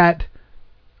that.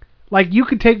 You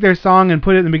could take their song and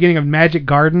put it in the beginning of Magic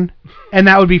Garden, and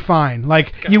that would be fine.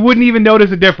 You wouldn't even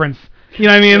notice a difference. You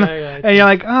know what I mean? Yeah, and you're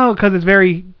like, oh, because it's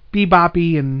very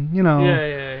beboppy and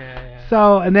Yeah.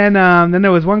 So, and then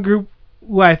there was one group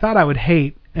who I thought I would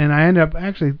hate, and I ended up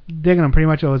actually digging them pretty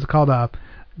much. It was called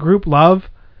Group Love,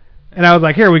 and I was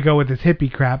like, here we go with this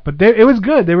hippie crap. But it was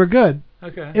good. They were good.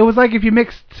 Okay. It was like if you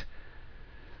mixed,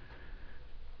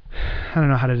 I don't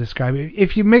know how to describe it.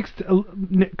 If you mixed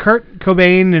Kurt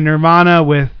Cobain and Nirvana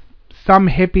with some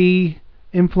hippie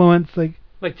influence, like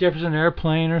Jefferson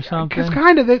Airplane or something. It's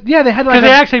kind of, they had like. Because they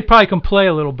actually probably can play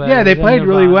a little better. Yeah, they played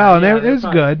really well, and it was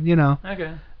probably good, you know.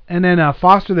 Okay. And then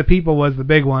Foster the People was the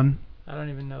big one. I don't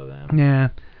even know them. Yeah,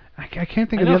 I can't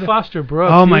think of the other. Foster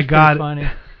Brooks. Oh my God. Funny.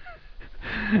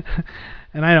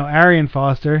 And I know Arian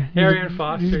Foster. Arian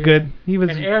Foster. He's good. He was.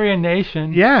 And Aryan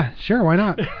Nation. Yeah, sure, why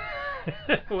not?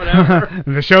 Whatever.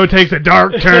 The show takes a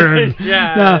dark turn.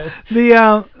 Yeah.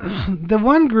 No, the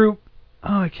one group.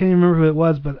 Oh, I can't even remember who it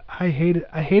was, but I hated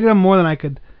them more than I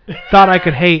thought I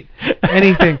could hate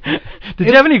anything. Did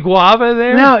you have any guava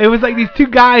there? No, it was like these two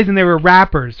guys, and they were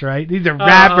rappers, right? These are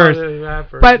rappers. Oh,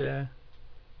 rappers, but yeah.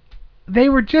 They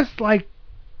were just like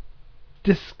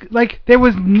there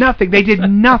was nothing. They did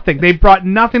nothing. They brought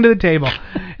nothing to the table.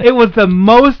 It was the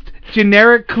most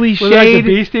generic, cliched. Was it like the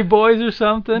Beastie Boys or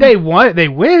something? They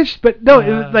wished, but no,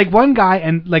 it was like one guy,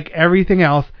 and like everything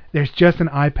else, there's just an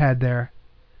iPad there.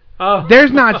 Oh.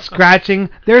 There's not scratching.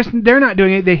 They're not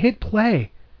doing it. They hit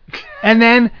play. And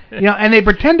then, and they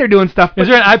pretend they're doing stuff. Is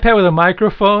there an iPad with a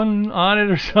microphone on it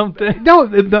or something? No,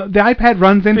 the iPad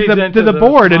runs into the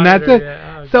board, and that's it. Yeah.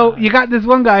 Oh, so you got this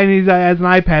one guy, and he has an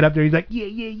iPad up there. He's like,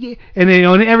 yeah. And then,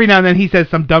 and every now and then he says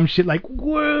some dumb shit like,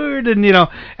 word, and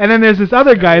and then there's this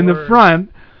other guy in the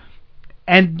front,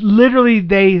 and literally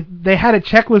they had a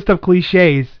checklist of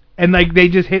cliches. And like they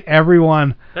just hit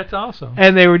everyone. That's awesome.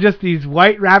 And they were just these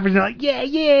white rappers, and like yeah,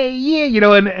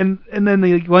 and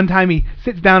then one time he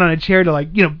sits down on a chair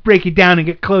to break it down and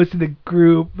get close to the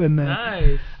group, and then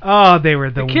nice. Oh, they were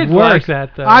the kids worst. like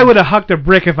that though. I would have hucked a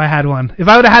brick if I had one. If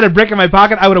I would have had a brick in my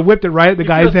pocket, I would have whipped it right at the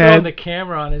guy's head. Thrown the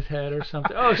camera on his head or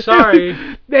something. Oh, sorry.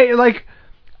 And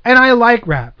I like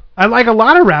rap. I like a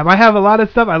lot of rap. I have a lot of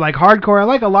stuff. I like hardcore. I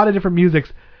like a lot of different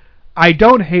musics. I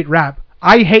don't hate rap.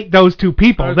 I hate those two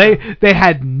people. Okay. They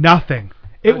had nothing.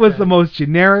 It was the most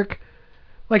generic.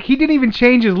 Like he didn't even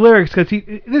change his lyrics because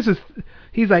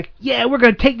he's like, yeah, we're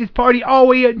gonna take this party all the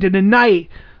way into the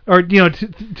night, or till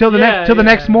the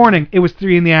next morning. It was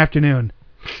 3 p.m.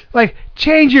 Like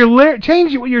change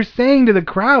what you're saying to the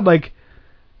crowd. Like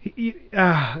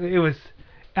it was.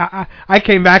 I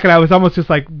came back and I was almost just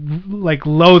like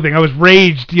loathing. I was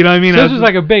raged, you know what I mean? So this was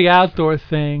like a big outdoor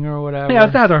thing or whatever. Yeah, it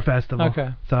was an outdoor festival.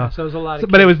 Okay. So it was a lot of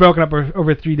but it was broken up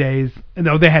over 3 days.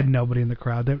 No, they had nobody in the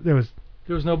crowd. There was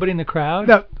nobody in the crowd?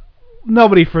 No,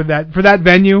 nobody for that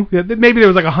venue. Maybe there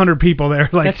was like 100 people there.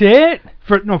 Like that's it?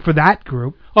 For that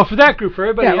group. Oh, for that group, for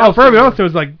everybody else. Oh, for everybody else there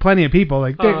was like plenty of people.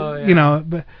 Like it was.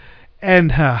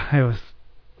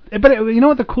 But you know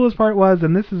what the coolest part was,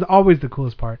 and this is always the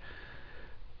coolest part.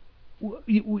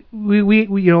 We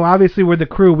obviously we're the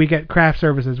crew. We get craft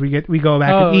services. We go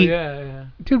back and eat. Yeah.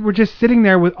 Dude, we're just sitting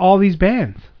there with all these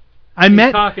bands. I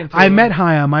met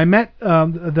Hyam. I met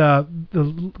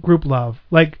the group Love.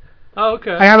 Like, oh,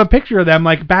 okay. I have a picture of them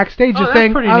like backstage, just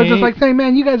saying. I was just like saying,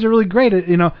 man, you guys are really great at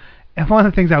And one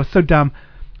of the things I was so dumb.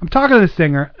 I'm talking to the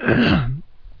singer, and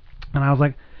I was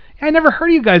like, I never heard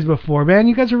of you guys before, man.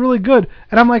 You guys are really good.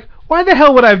 And I'm like, why the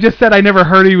hell would I have just said I never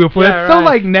heard of you before? Yeah, That's so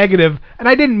like negative, and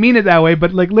I didn't mean it that way,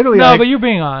 but like literally. No, but you're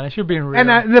being honest. You're being real. And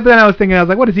then I was thinking, I was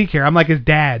like, what does he care? I'm like his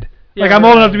dad. Yeah, like I'm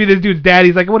old enough to be this dude's dad.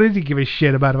 He's like, what does he give a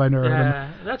shit about if I never heard of him?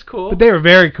 Yeah, that's cool. But they were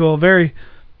very cool,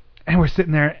 and we're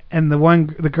sitting there, and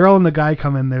the girl and the guy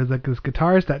come in. There's like this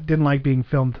guitarist that didn't like being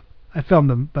filmed. I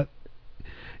filmed him, but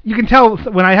you can tell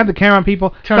when I have the camera on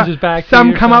people. Turns his back.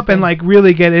 Some come up and like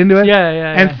really get into it. Yeah.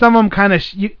 And some of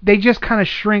them they just kind of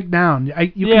shrink down.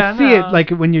 You can see it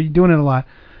like when you're doing it a lot.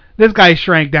 This guy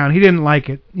shrank down. He didn't like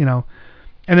it, And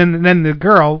then the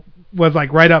girl was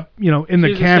like right up, in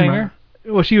the camera.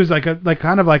 Well, she was like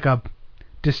kind of like a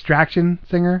distraction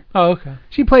singer. Oh, okay.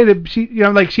 She played it. She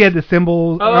like she had the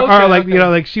cymbals, or like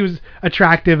like she was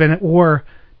attractive and wore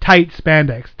tight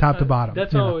spandex top to bottom.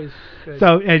 That's always good.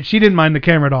 So, and she didn't mind the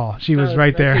camera at all. She was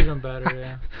right there. That's even better,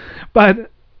 yeah.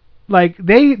 But like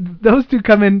those two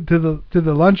come into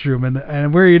the lunchroom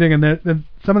and we're eating, and then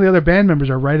some of the other band members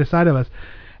are right aside of us,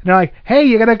 and they're like, "Hey,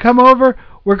 you gotta come over.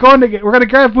 We're gonna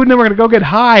grab food and then we're gonna go get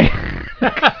high."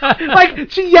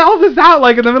 Like she yells us out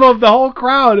like in the middle of the whole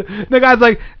crowd. The guy's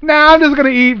like, "Nah, I'm just gonna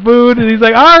eat food," and he's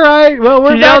like, "All right, well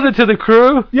we're." She yelled it to the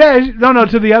crew. Yeah, no,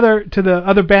 to the other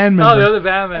band members. Oh, the other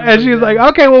band members. And she was like,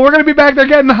 "Okay, well we're gonna be back there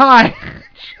getting high."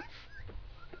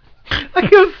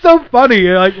 Like, it was so funny.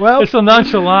 You're like, well, It's so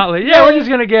nonchalantly. Yeah, we're just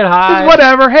gonna get high. It's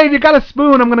whatever. Hey, if you got a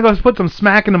spoon, I'm gonna go put some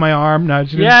smack into my arm. No,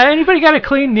 she Yeah, anybody got a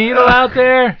clean needle out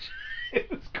there?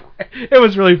 it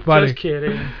was really funny. Just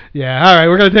kidding. Yeah. All right,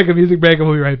 we're gonna take a music break and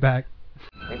we'll be right back.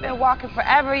 We've been walking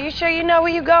forever. You sure you know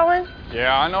where you're going?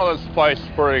 Yeah, I know this place is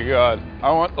pretty good.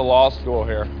 I went to law school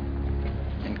here.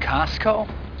 In Costco?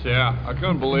 Yeah, I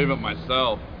couldn't believe it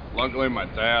myself. Luckily, my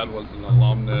dad was an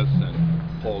alumnus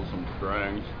and pulled some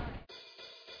strings.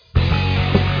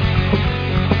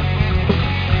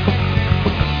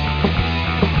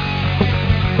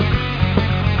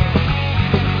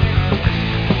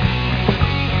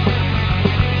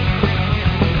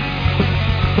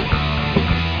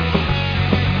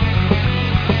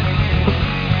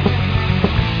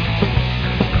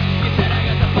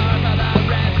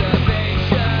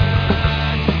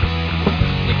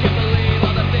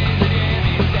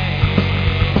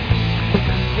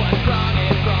 What's wrong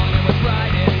is wrong.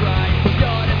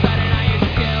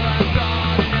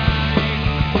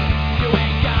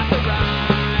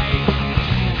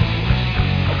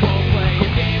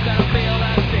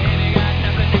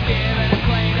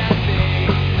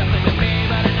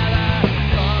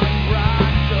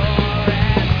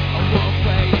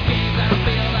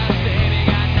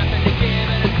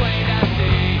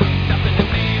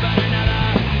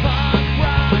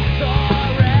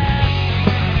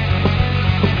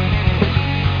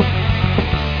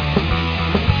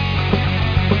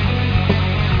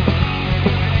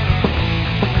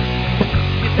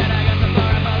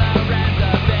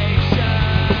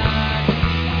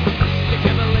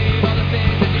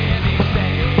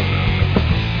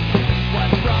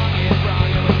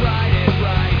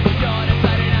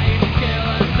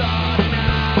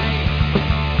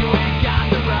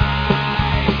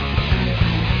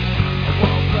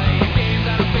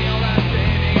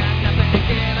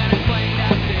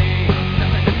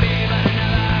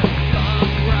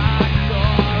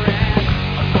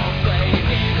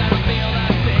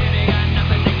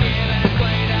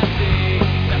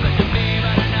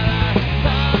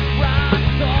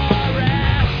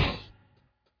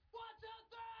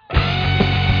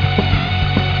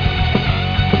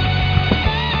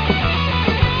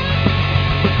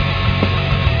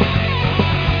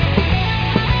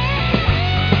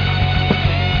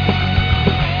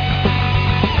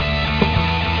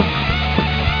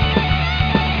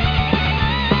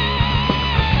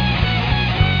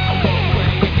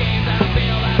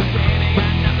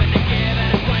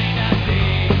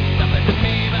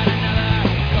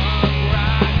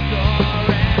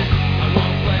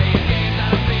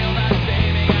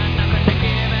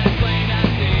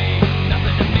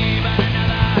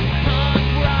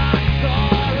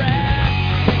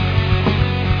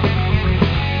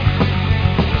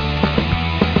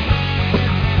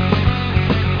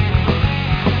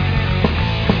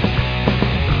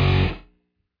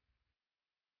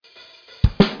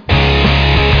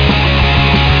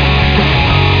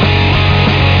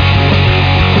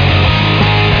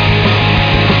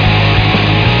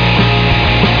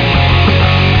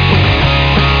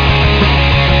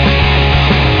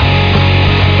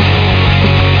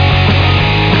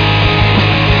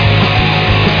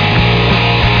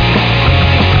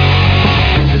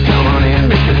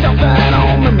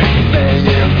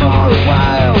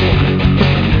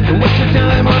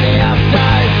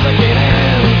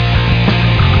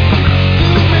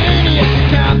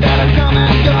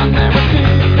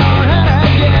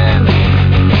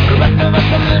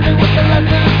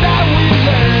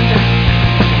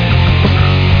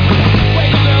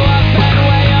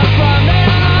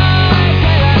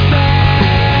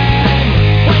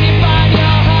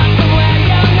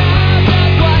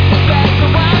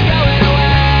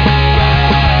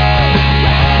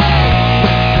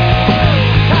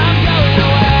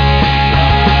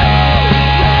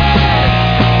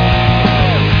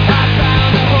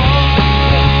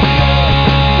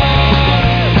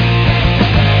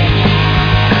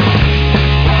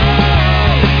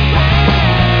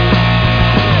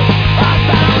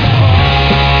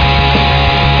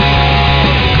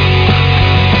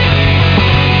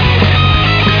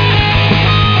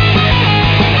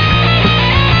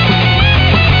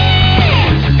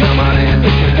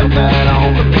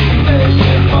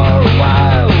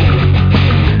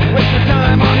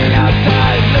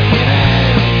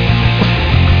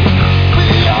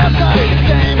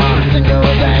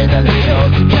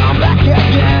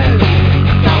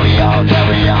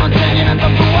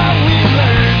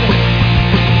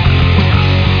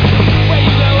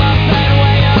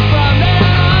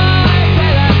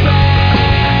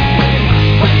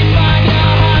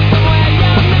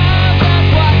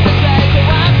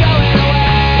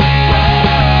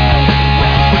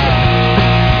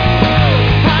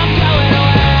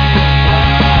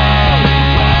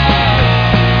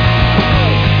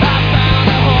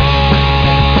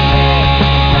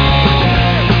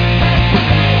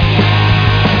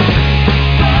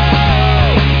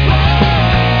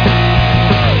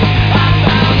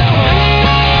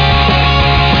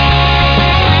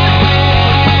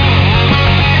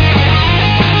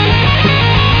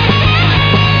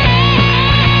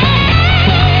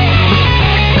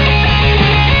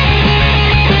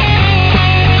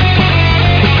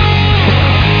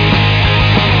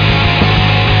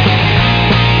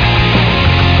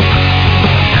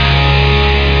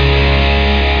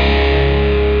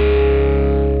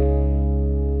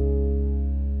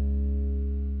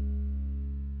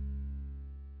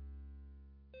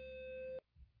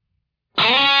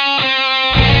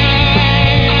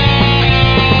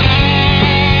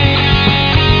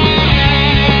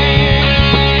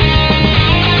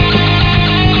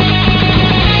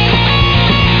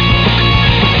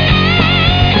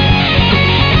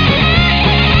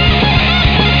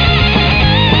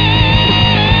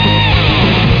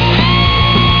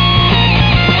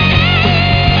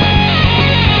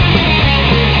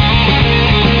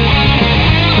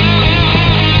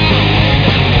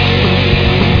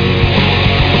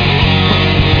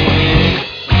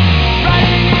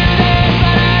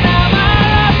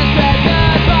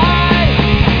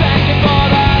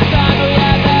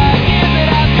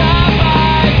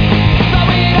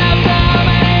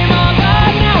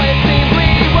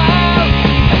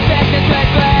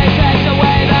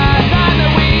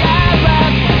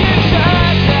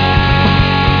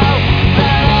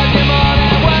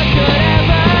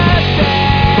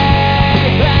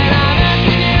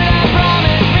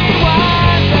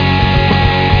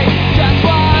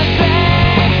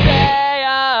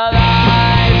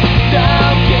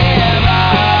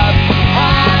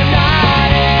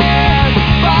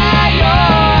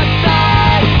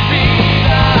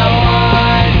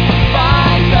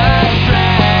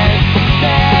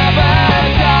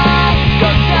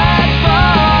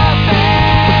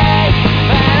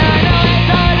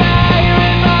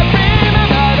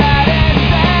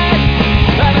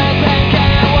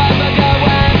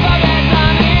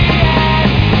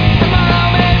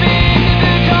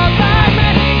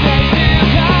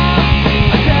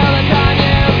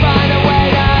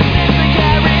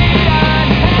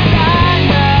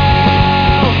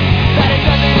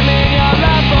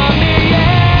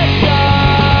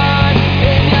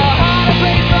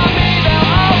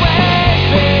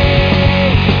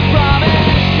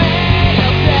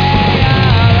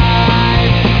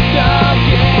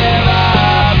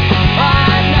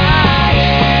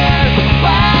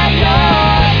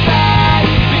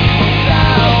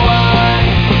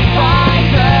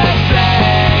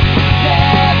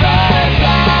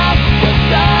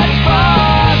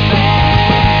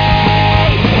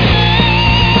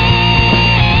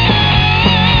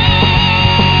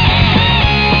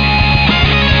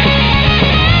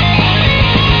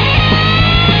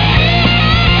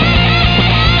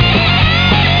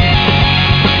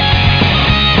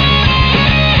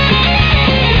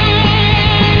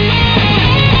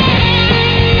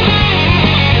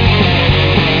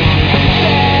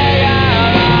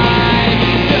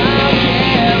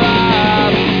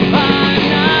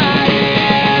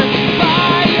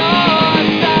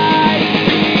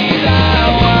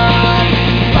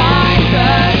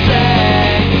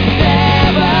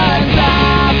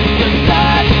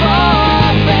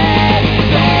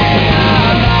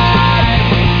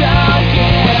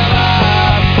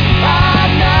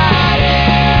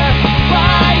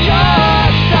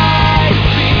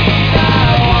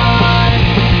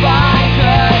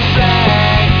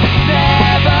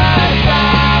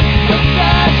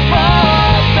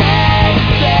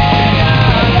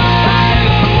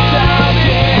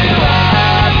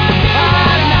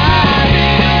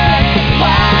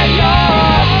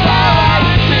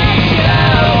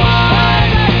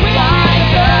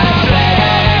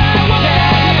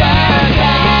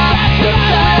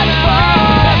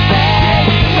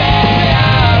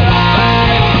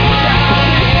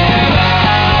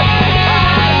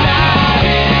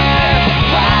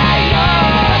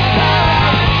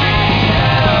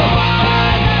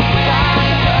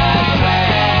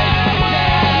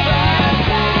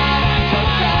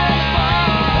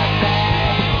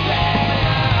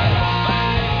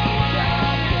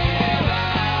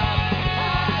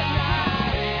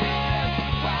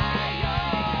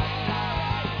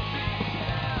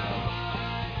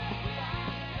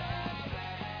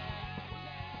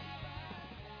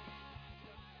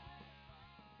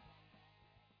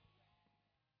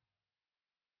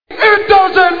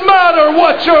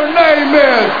 what your name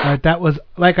is. All right, that was,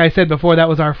 like I said before, that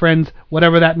was our friends,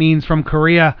 whatever that means, from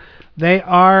Korea. They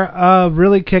are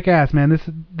really kick-ass, man.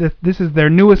 This is their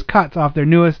newest cuts off their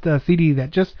newest CD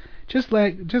that just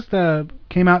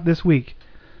came out this week.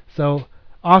 So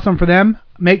awesome for them.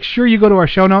 Make sure you go to our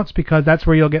show notes because that's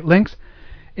where you'll get links.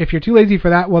 If you're too lazy for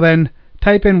that, well then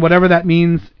type in whatever that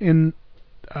means in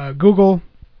Google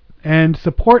and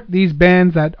support these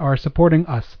bands that are supporting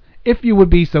us, if you would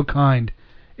be so kind.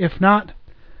 If not,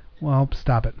 well,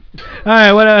 stop it. All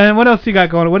right, what else you got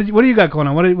going on? What do you got going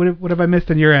on? What have I missed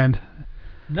on your end?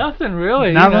 Nothing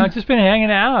really. Nothing? You know, just been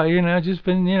hanging out. You know, just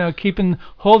been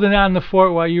holding down the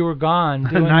fort while you were gone.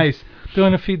 Nice.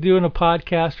 Doing a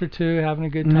podcast or two, having a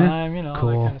good time. You know, cool.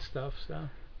 all that kind of stuff. So.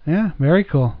 Yeah, very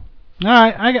cool. All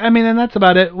right, I mean, and that's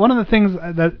about it. One of the things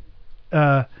that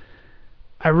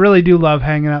I really do love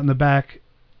hanging out in the back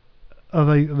of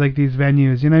like these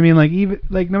venues. You know what I mean? Like even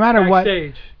no matter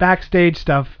backstage. What, backstage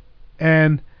stuff,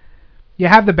 and you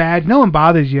have the badge. No one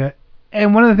bothers you.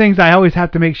 And one of the things I always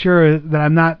have to make sure that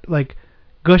I'm not like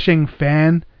gushing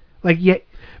fan. Like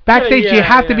backstage you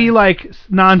have to be like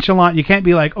nonchalant. You can't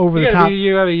be like over the top.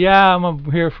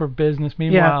 I'm here for business.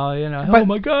 Meanwhile, oh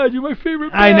my God, you're my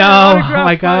favorite band. I know. Autograph Oh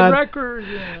my God. Record.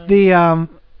 Yeah.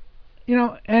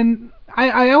 And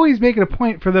I always make it a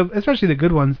point for especially the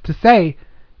good ones to say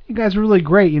you guys are really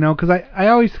great. Because I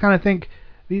always kind of think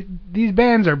these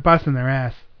bands are busting their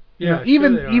ass. Yeah.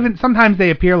 Even sometimes they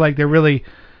appear like they're really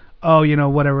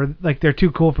whatever, like they're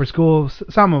too cool for school.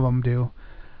 Some of them do.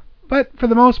 But for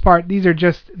the most part, they're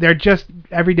just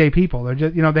everyday people. They're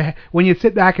just, when you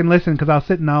sit back and listen, because I'll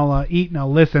sit and I'll eat and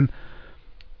I'll listen,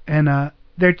 and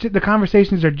the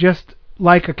conversations are just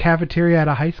like a cafeteria at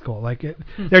a high school. Like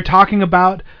they're talking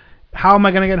about how am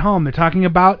I going to get home? They're talking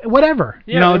about whatever.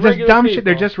 Yeah, just dumb people. shit.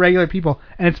 They're just regular people,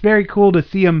 and it's very cool to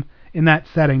see them in that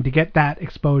setting to get that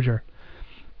exposure.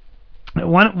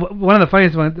 One of the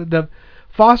funniest ones, the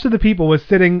Foster the People was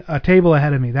sitting a table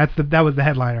ahead of me. That was the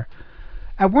headliner.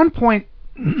 At one point,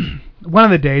 one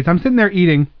of the days, I'm sitting there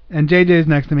eating, and JJ's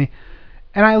next to me,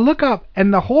 and I look up,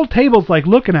 and the whole table's like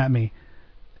looking at me,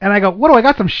 and I go, "What do I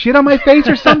got? Some shit on my face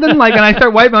or something?" And I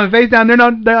start wiping my face down. They're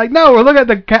like, "No, we're looking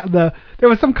at there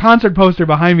was some concert poster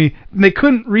behind me, and they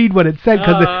couldn't read what it said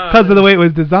because of the way it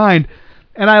was designed."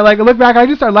 And I look back, I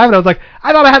just started laughing. I was like,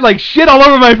 I thought I had shit all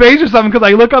over my face or something because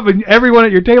I look up and everyone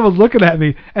at your table's looking at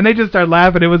me, and they just started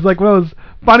laughing. It was like one of those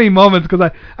funny moments because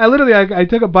I literally I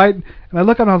took a bite and I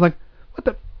look up and I was like, what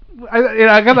the?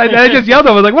 I just yelled at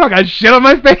them. I was like, what? I got shit on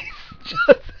my face.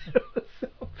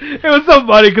 It was so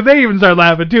funny because they even started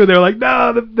laughing too. They were like,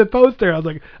 no, the poster. I was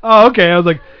like, oh, okay. I was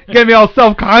like, getting me all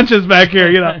self-conscious back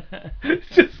here,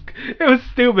 it was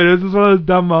stupid. It was just one of those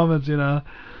dumb moments,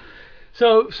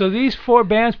 So these 4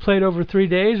 bands played over 3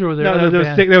 days, or were there other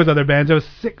bands? There was other bands. There was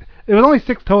 6. It was only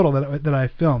 6 total that I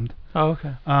filmed. Oh,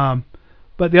 okay.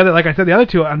 But the other, like I said, the other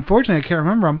 2, unfortunately, I can't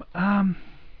remember them.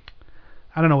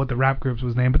 I don't know what the rap group's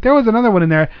was named, but there was another one in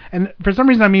there, and for some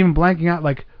reason I'm even blanking out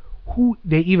who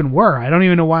they even were. I don't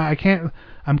even know why.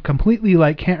 I'm completely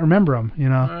can't remember them.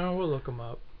 We'll look them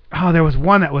up. Oh, there was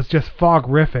one that was just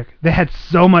fog-rific. They had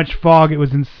so much fog, it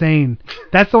was insane.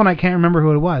 That's the one I can't remember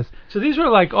who it was. So these were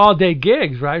all-day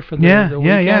gigs, right? For the weekend,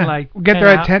 yeah. We get there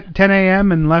at 10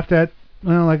 a.m. and left at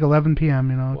 11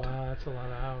 p.m. Wow, that's a lot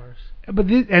of hours. But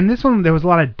this one, there was a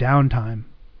lot of downtime.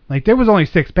 There was only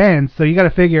 6 bands, so you got to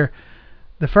figure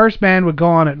the first band would go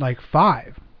on at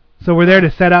 5. So we're there to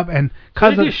set up and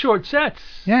they do short sets.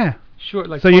 Yeah.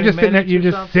 Short, so you're just sitting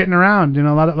there, sitting around,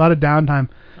 a lot of downtime.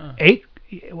 I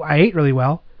ate really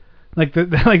well.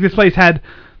 This place had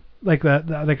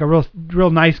a real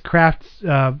nice craft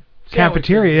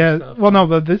cafeteria. Yeah. Well, no,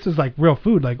 but this is real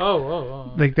food.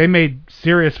 They made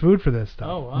serious food for this stuff.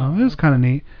 Oh wow. It was kind of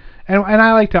neat. And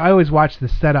I always watch the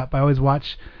setup. I always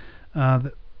watch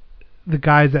the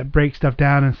guys that break stuff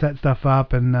down and set stuff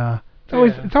up, and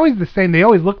it's always the same. They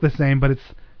always look the same, but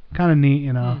it's kind of neat,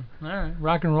 All right,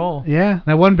 rock and roll. Yeah,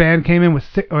 that one band came in with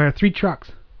 3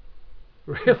 trucks.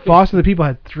 Really? Foster the People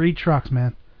had 3 trucks,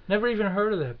 man. Never even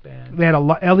heard of that band. They had a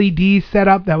LED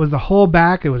setup that was the whole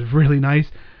back. It was really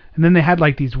nice. And then they had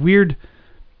these weird.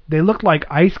 They looked like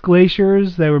ice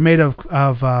glaciers. They were made of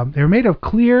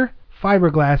clear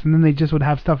fiberglass, and then they just would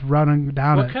have stuff running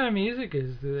down it. What kind of music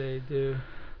do they do?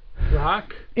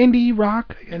 Rock? Indie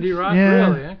rock. Indie rock, yeah.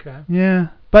 Really? Okay. Yeah,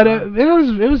 but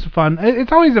it was fun.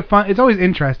 It's always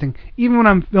interesting, even when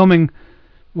I'm filming.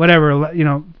 Whatever,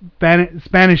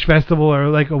 Spanish festival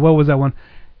or what was that one?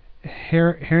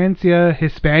 Herencia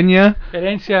Hispania.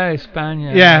 Herencia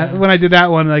Hispania. Yeah, when I did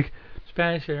that one,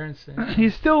 Spanish Herencia.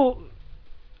 He's still,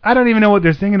 I don't even know what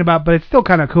they're singing about, but it's still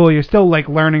kind of cool. You're still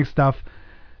learning stuff,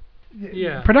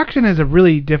 Yeah. Production is a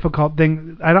really difficult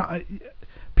thing.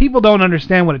 People don't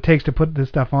understand what it takes to put this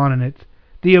stuff on, and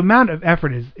the amount of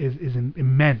effort is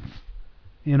immense.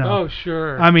 You know. Oh,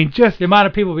 sure. I mean, just the amount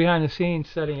of people behind the scenes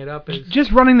setting it up is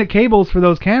just running the cables for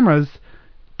those cameras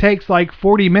takes like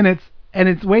 40 minutes, and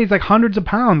it weighs like hundreds of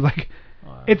pounds. Like,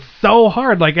 it's so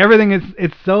hard. Like everything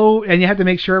it's so, and you have to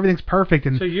make sure everything's perfect.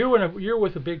 And so you're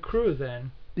with a big crew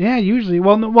then. Yeah, usually.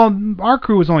 Well, our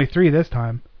crew was only 3 this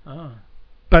time. Oh.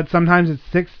 But sometimes it's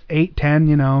 6, 8, 10.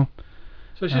 You know.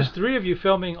 So it's just 3 of you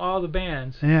filming all the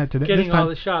bands. Yeah, getting all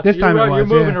the shots. This time you're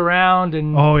moving around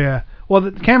and. Oh yeah. Well,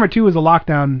 the camera 2 is a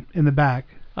lockdown in the back.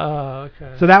 Oh,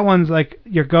 okay. So that one's like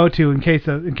your go-to in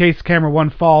case camera 1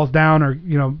 falls down or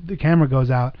the camera goes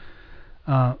out.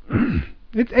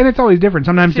 It's always different.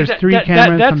 Sometimes there's 3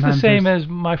 cameras. That's the same as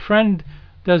my friend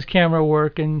does camera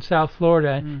work in South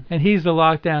Florida, and he's the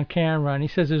lockdown camera, and he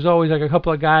says there's always like a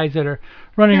couple of guys that are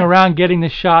running around getting the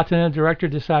shots, and the director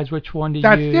decides which one to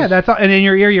use. Yeah, that's all. And in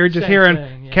your ear, you're just hearing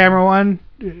thing, camera 1,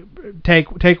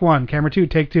 take 1, camera 2,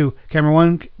 take 2, camera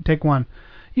 1, take 1.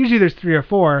 Usually there's 3 or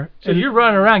 4. So you're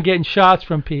running around getting shots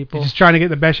from people. You're just trying to get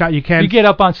the best shot you can. You get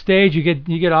up on stage, you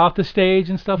get off the stage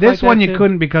and stuff like that. This one you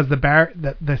couldn't because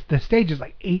the stage is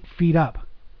like 8 feet up.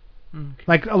 Okay.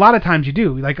 Like a lot of times you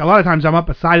do. Like a lot of times I'm up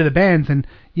beside of the bands, and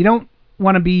you don't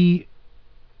want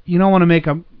to make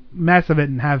a mess of it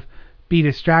and be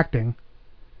distracting.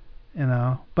 You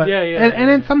know. But and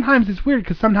then sometimes it's weird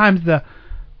because sometimes the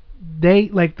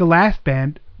last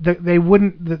band they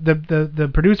wouldn't the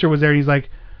producer was there and he's like,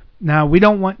 now we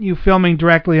don't want you filming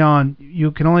directly on.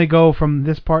 You can only go from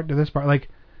this part to this part. Like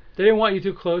they didn't want you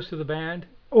too close to the band.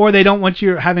 Or they don't want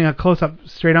you having a close up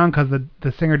straight on because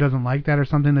the singer doesn't like that or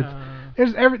something.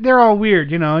 They're all weird,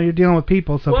 you know. You're dealing with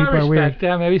people, so people are weird. I respect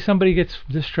that. Maybe somebody gets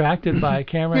distracted by a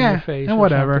camera in their face. And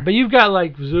whatever. Something. But you've got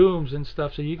like zooms and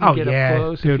stuff, so you can get up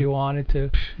close if you wanted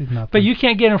to. But you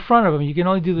can't get in front of them. You can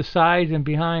only do the sides and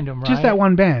behind them, right? Just that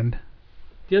one band.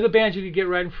 The other bands you could get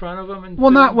right in front of them.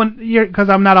 Not when because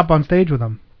I'm not up on stage with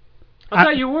them. I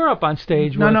thought you were up on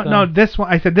stage with them. No. This one,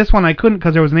 I said this one I couldn't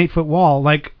because there was an 8-foot wall.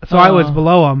 Like, so I was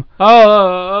below them.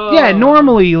 Oh. Yeah,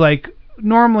 normally,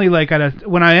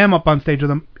 when I am up on stage with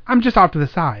them, I'm just off to the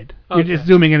side. Okay. You're just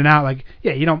zooming in and out. Like,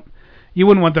 yeah, you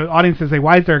wouldn't want the audience to say,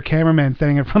 why is there a cameraman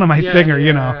standing in front of my singer?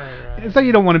 You know. Right. So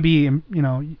you don't want to be, and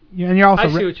you're also. I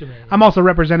see what you mean. I'm also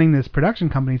representing this production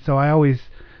company, so I always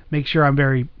make sure I'm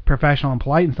very professional and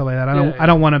polite and stuff like that. I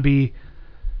don't want to be.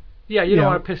 Yeah, you don't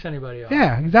want to piss anybody off.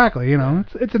 Yeah, exactly. You know,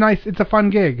 it's a fun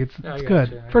gig. It's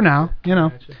good for now. You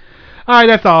know. All right,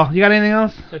 that's all. You got anything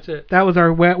else? That's it. That was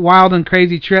our wild and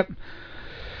crazy trip.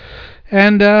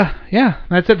 And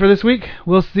that's it for this week.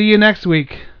 We'll see you next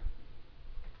week.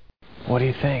 What do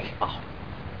you think? Oh,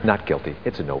 not guilty.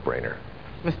 It's a no-brainer.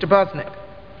 Mr. Busnick,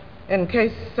 in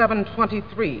case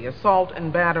 723, assault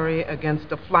and battery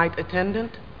against a flight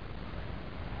attendant,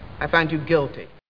 I find you guilty.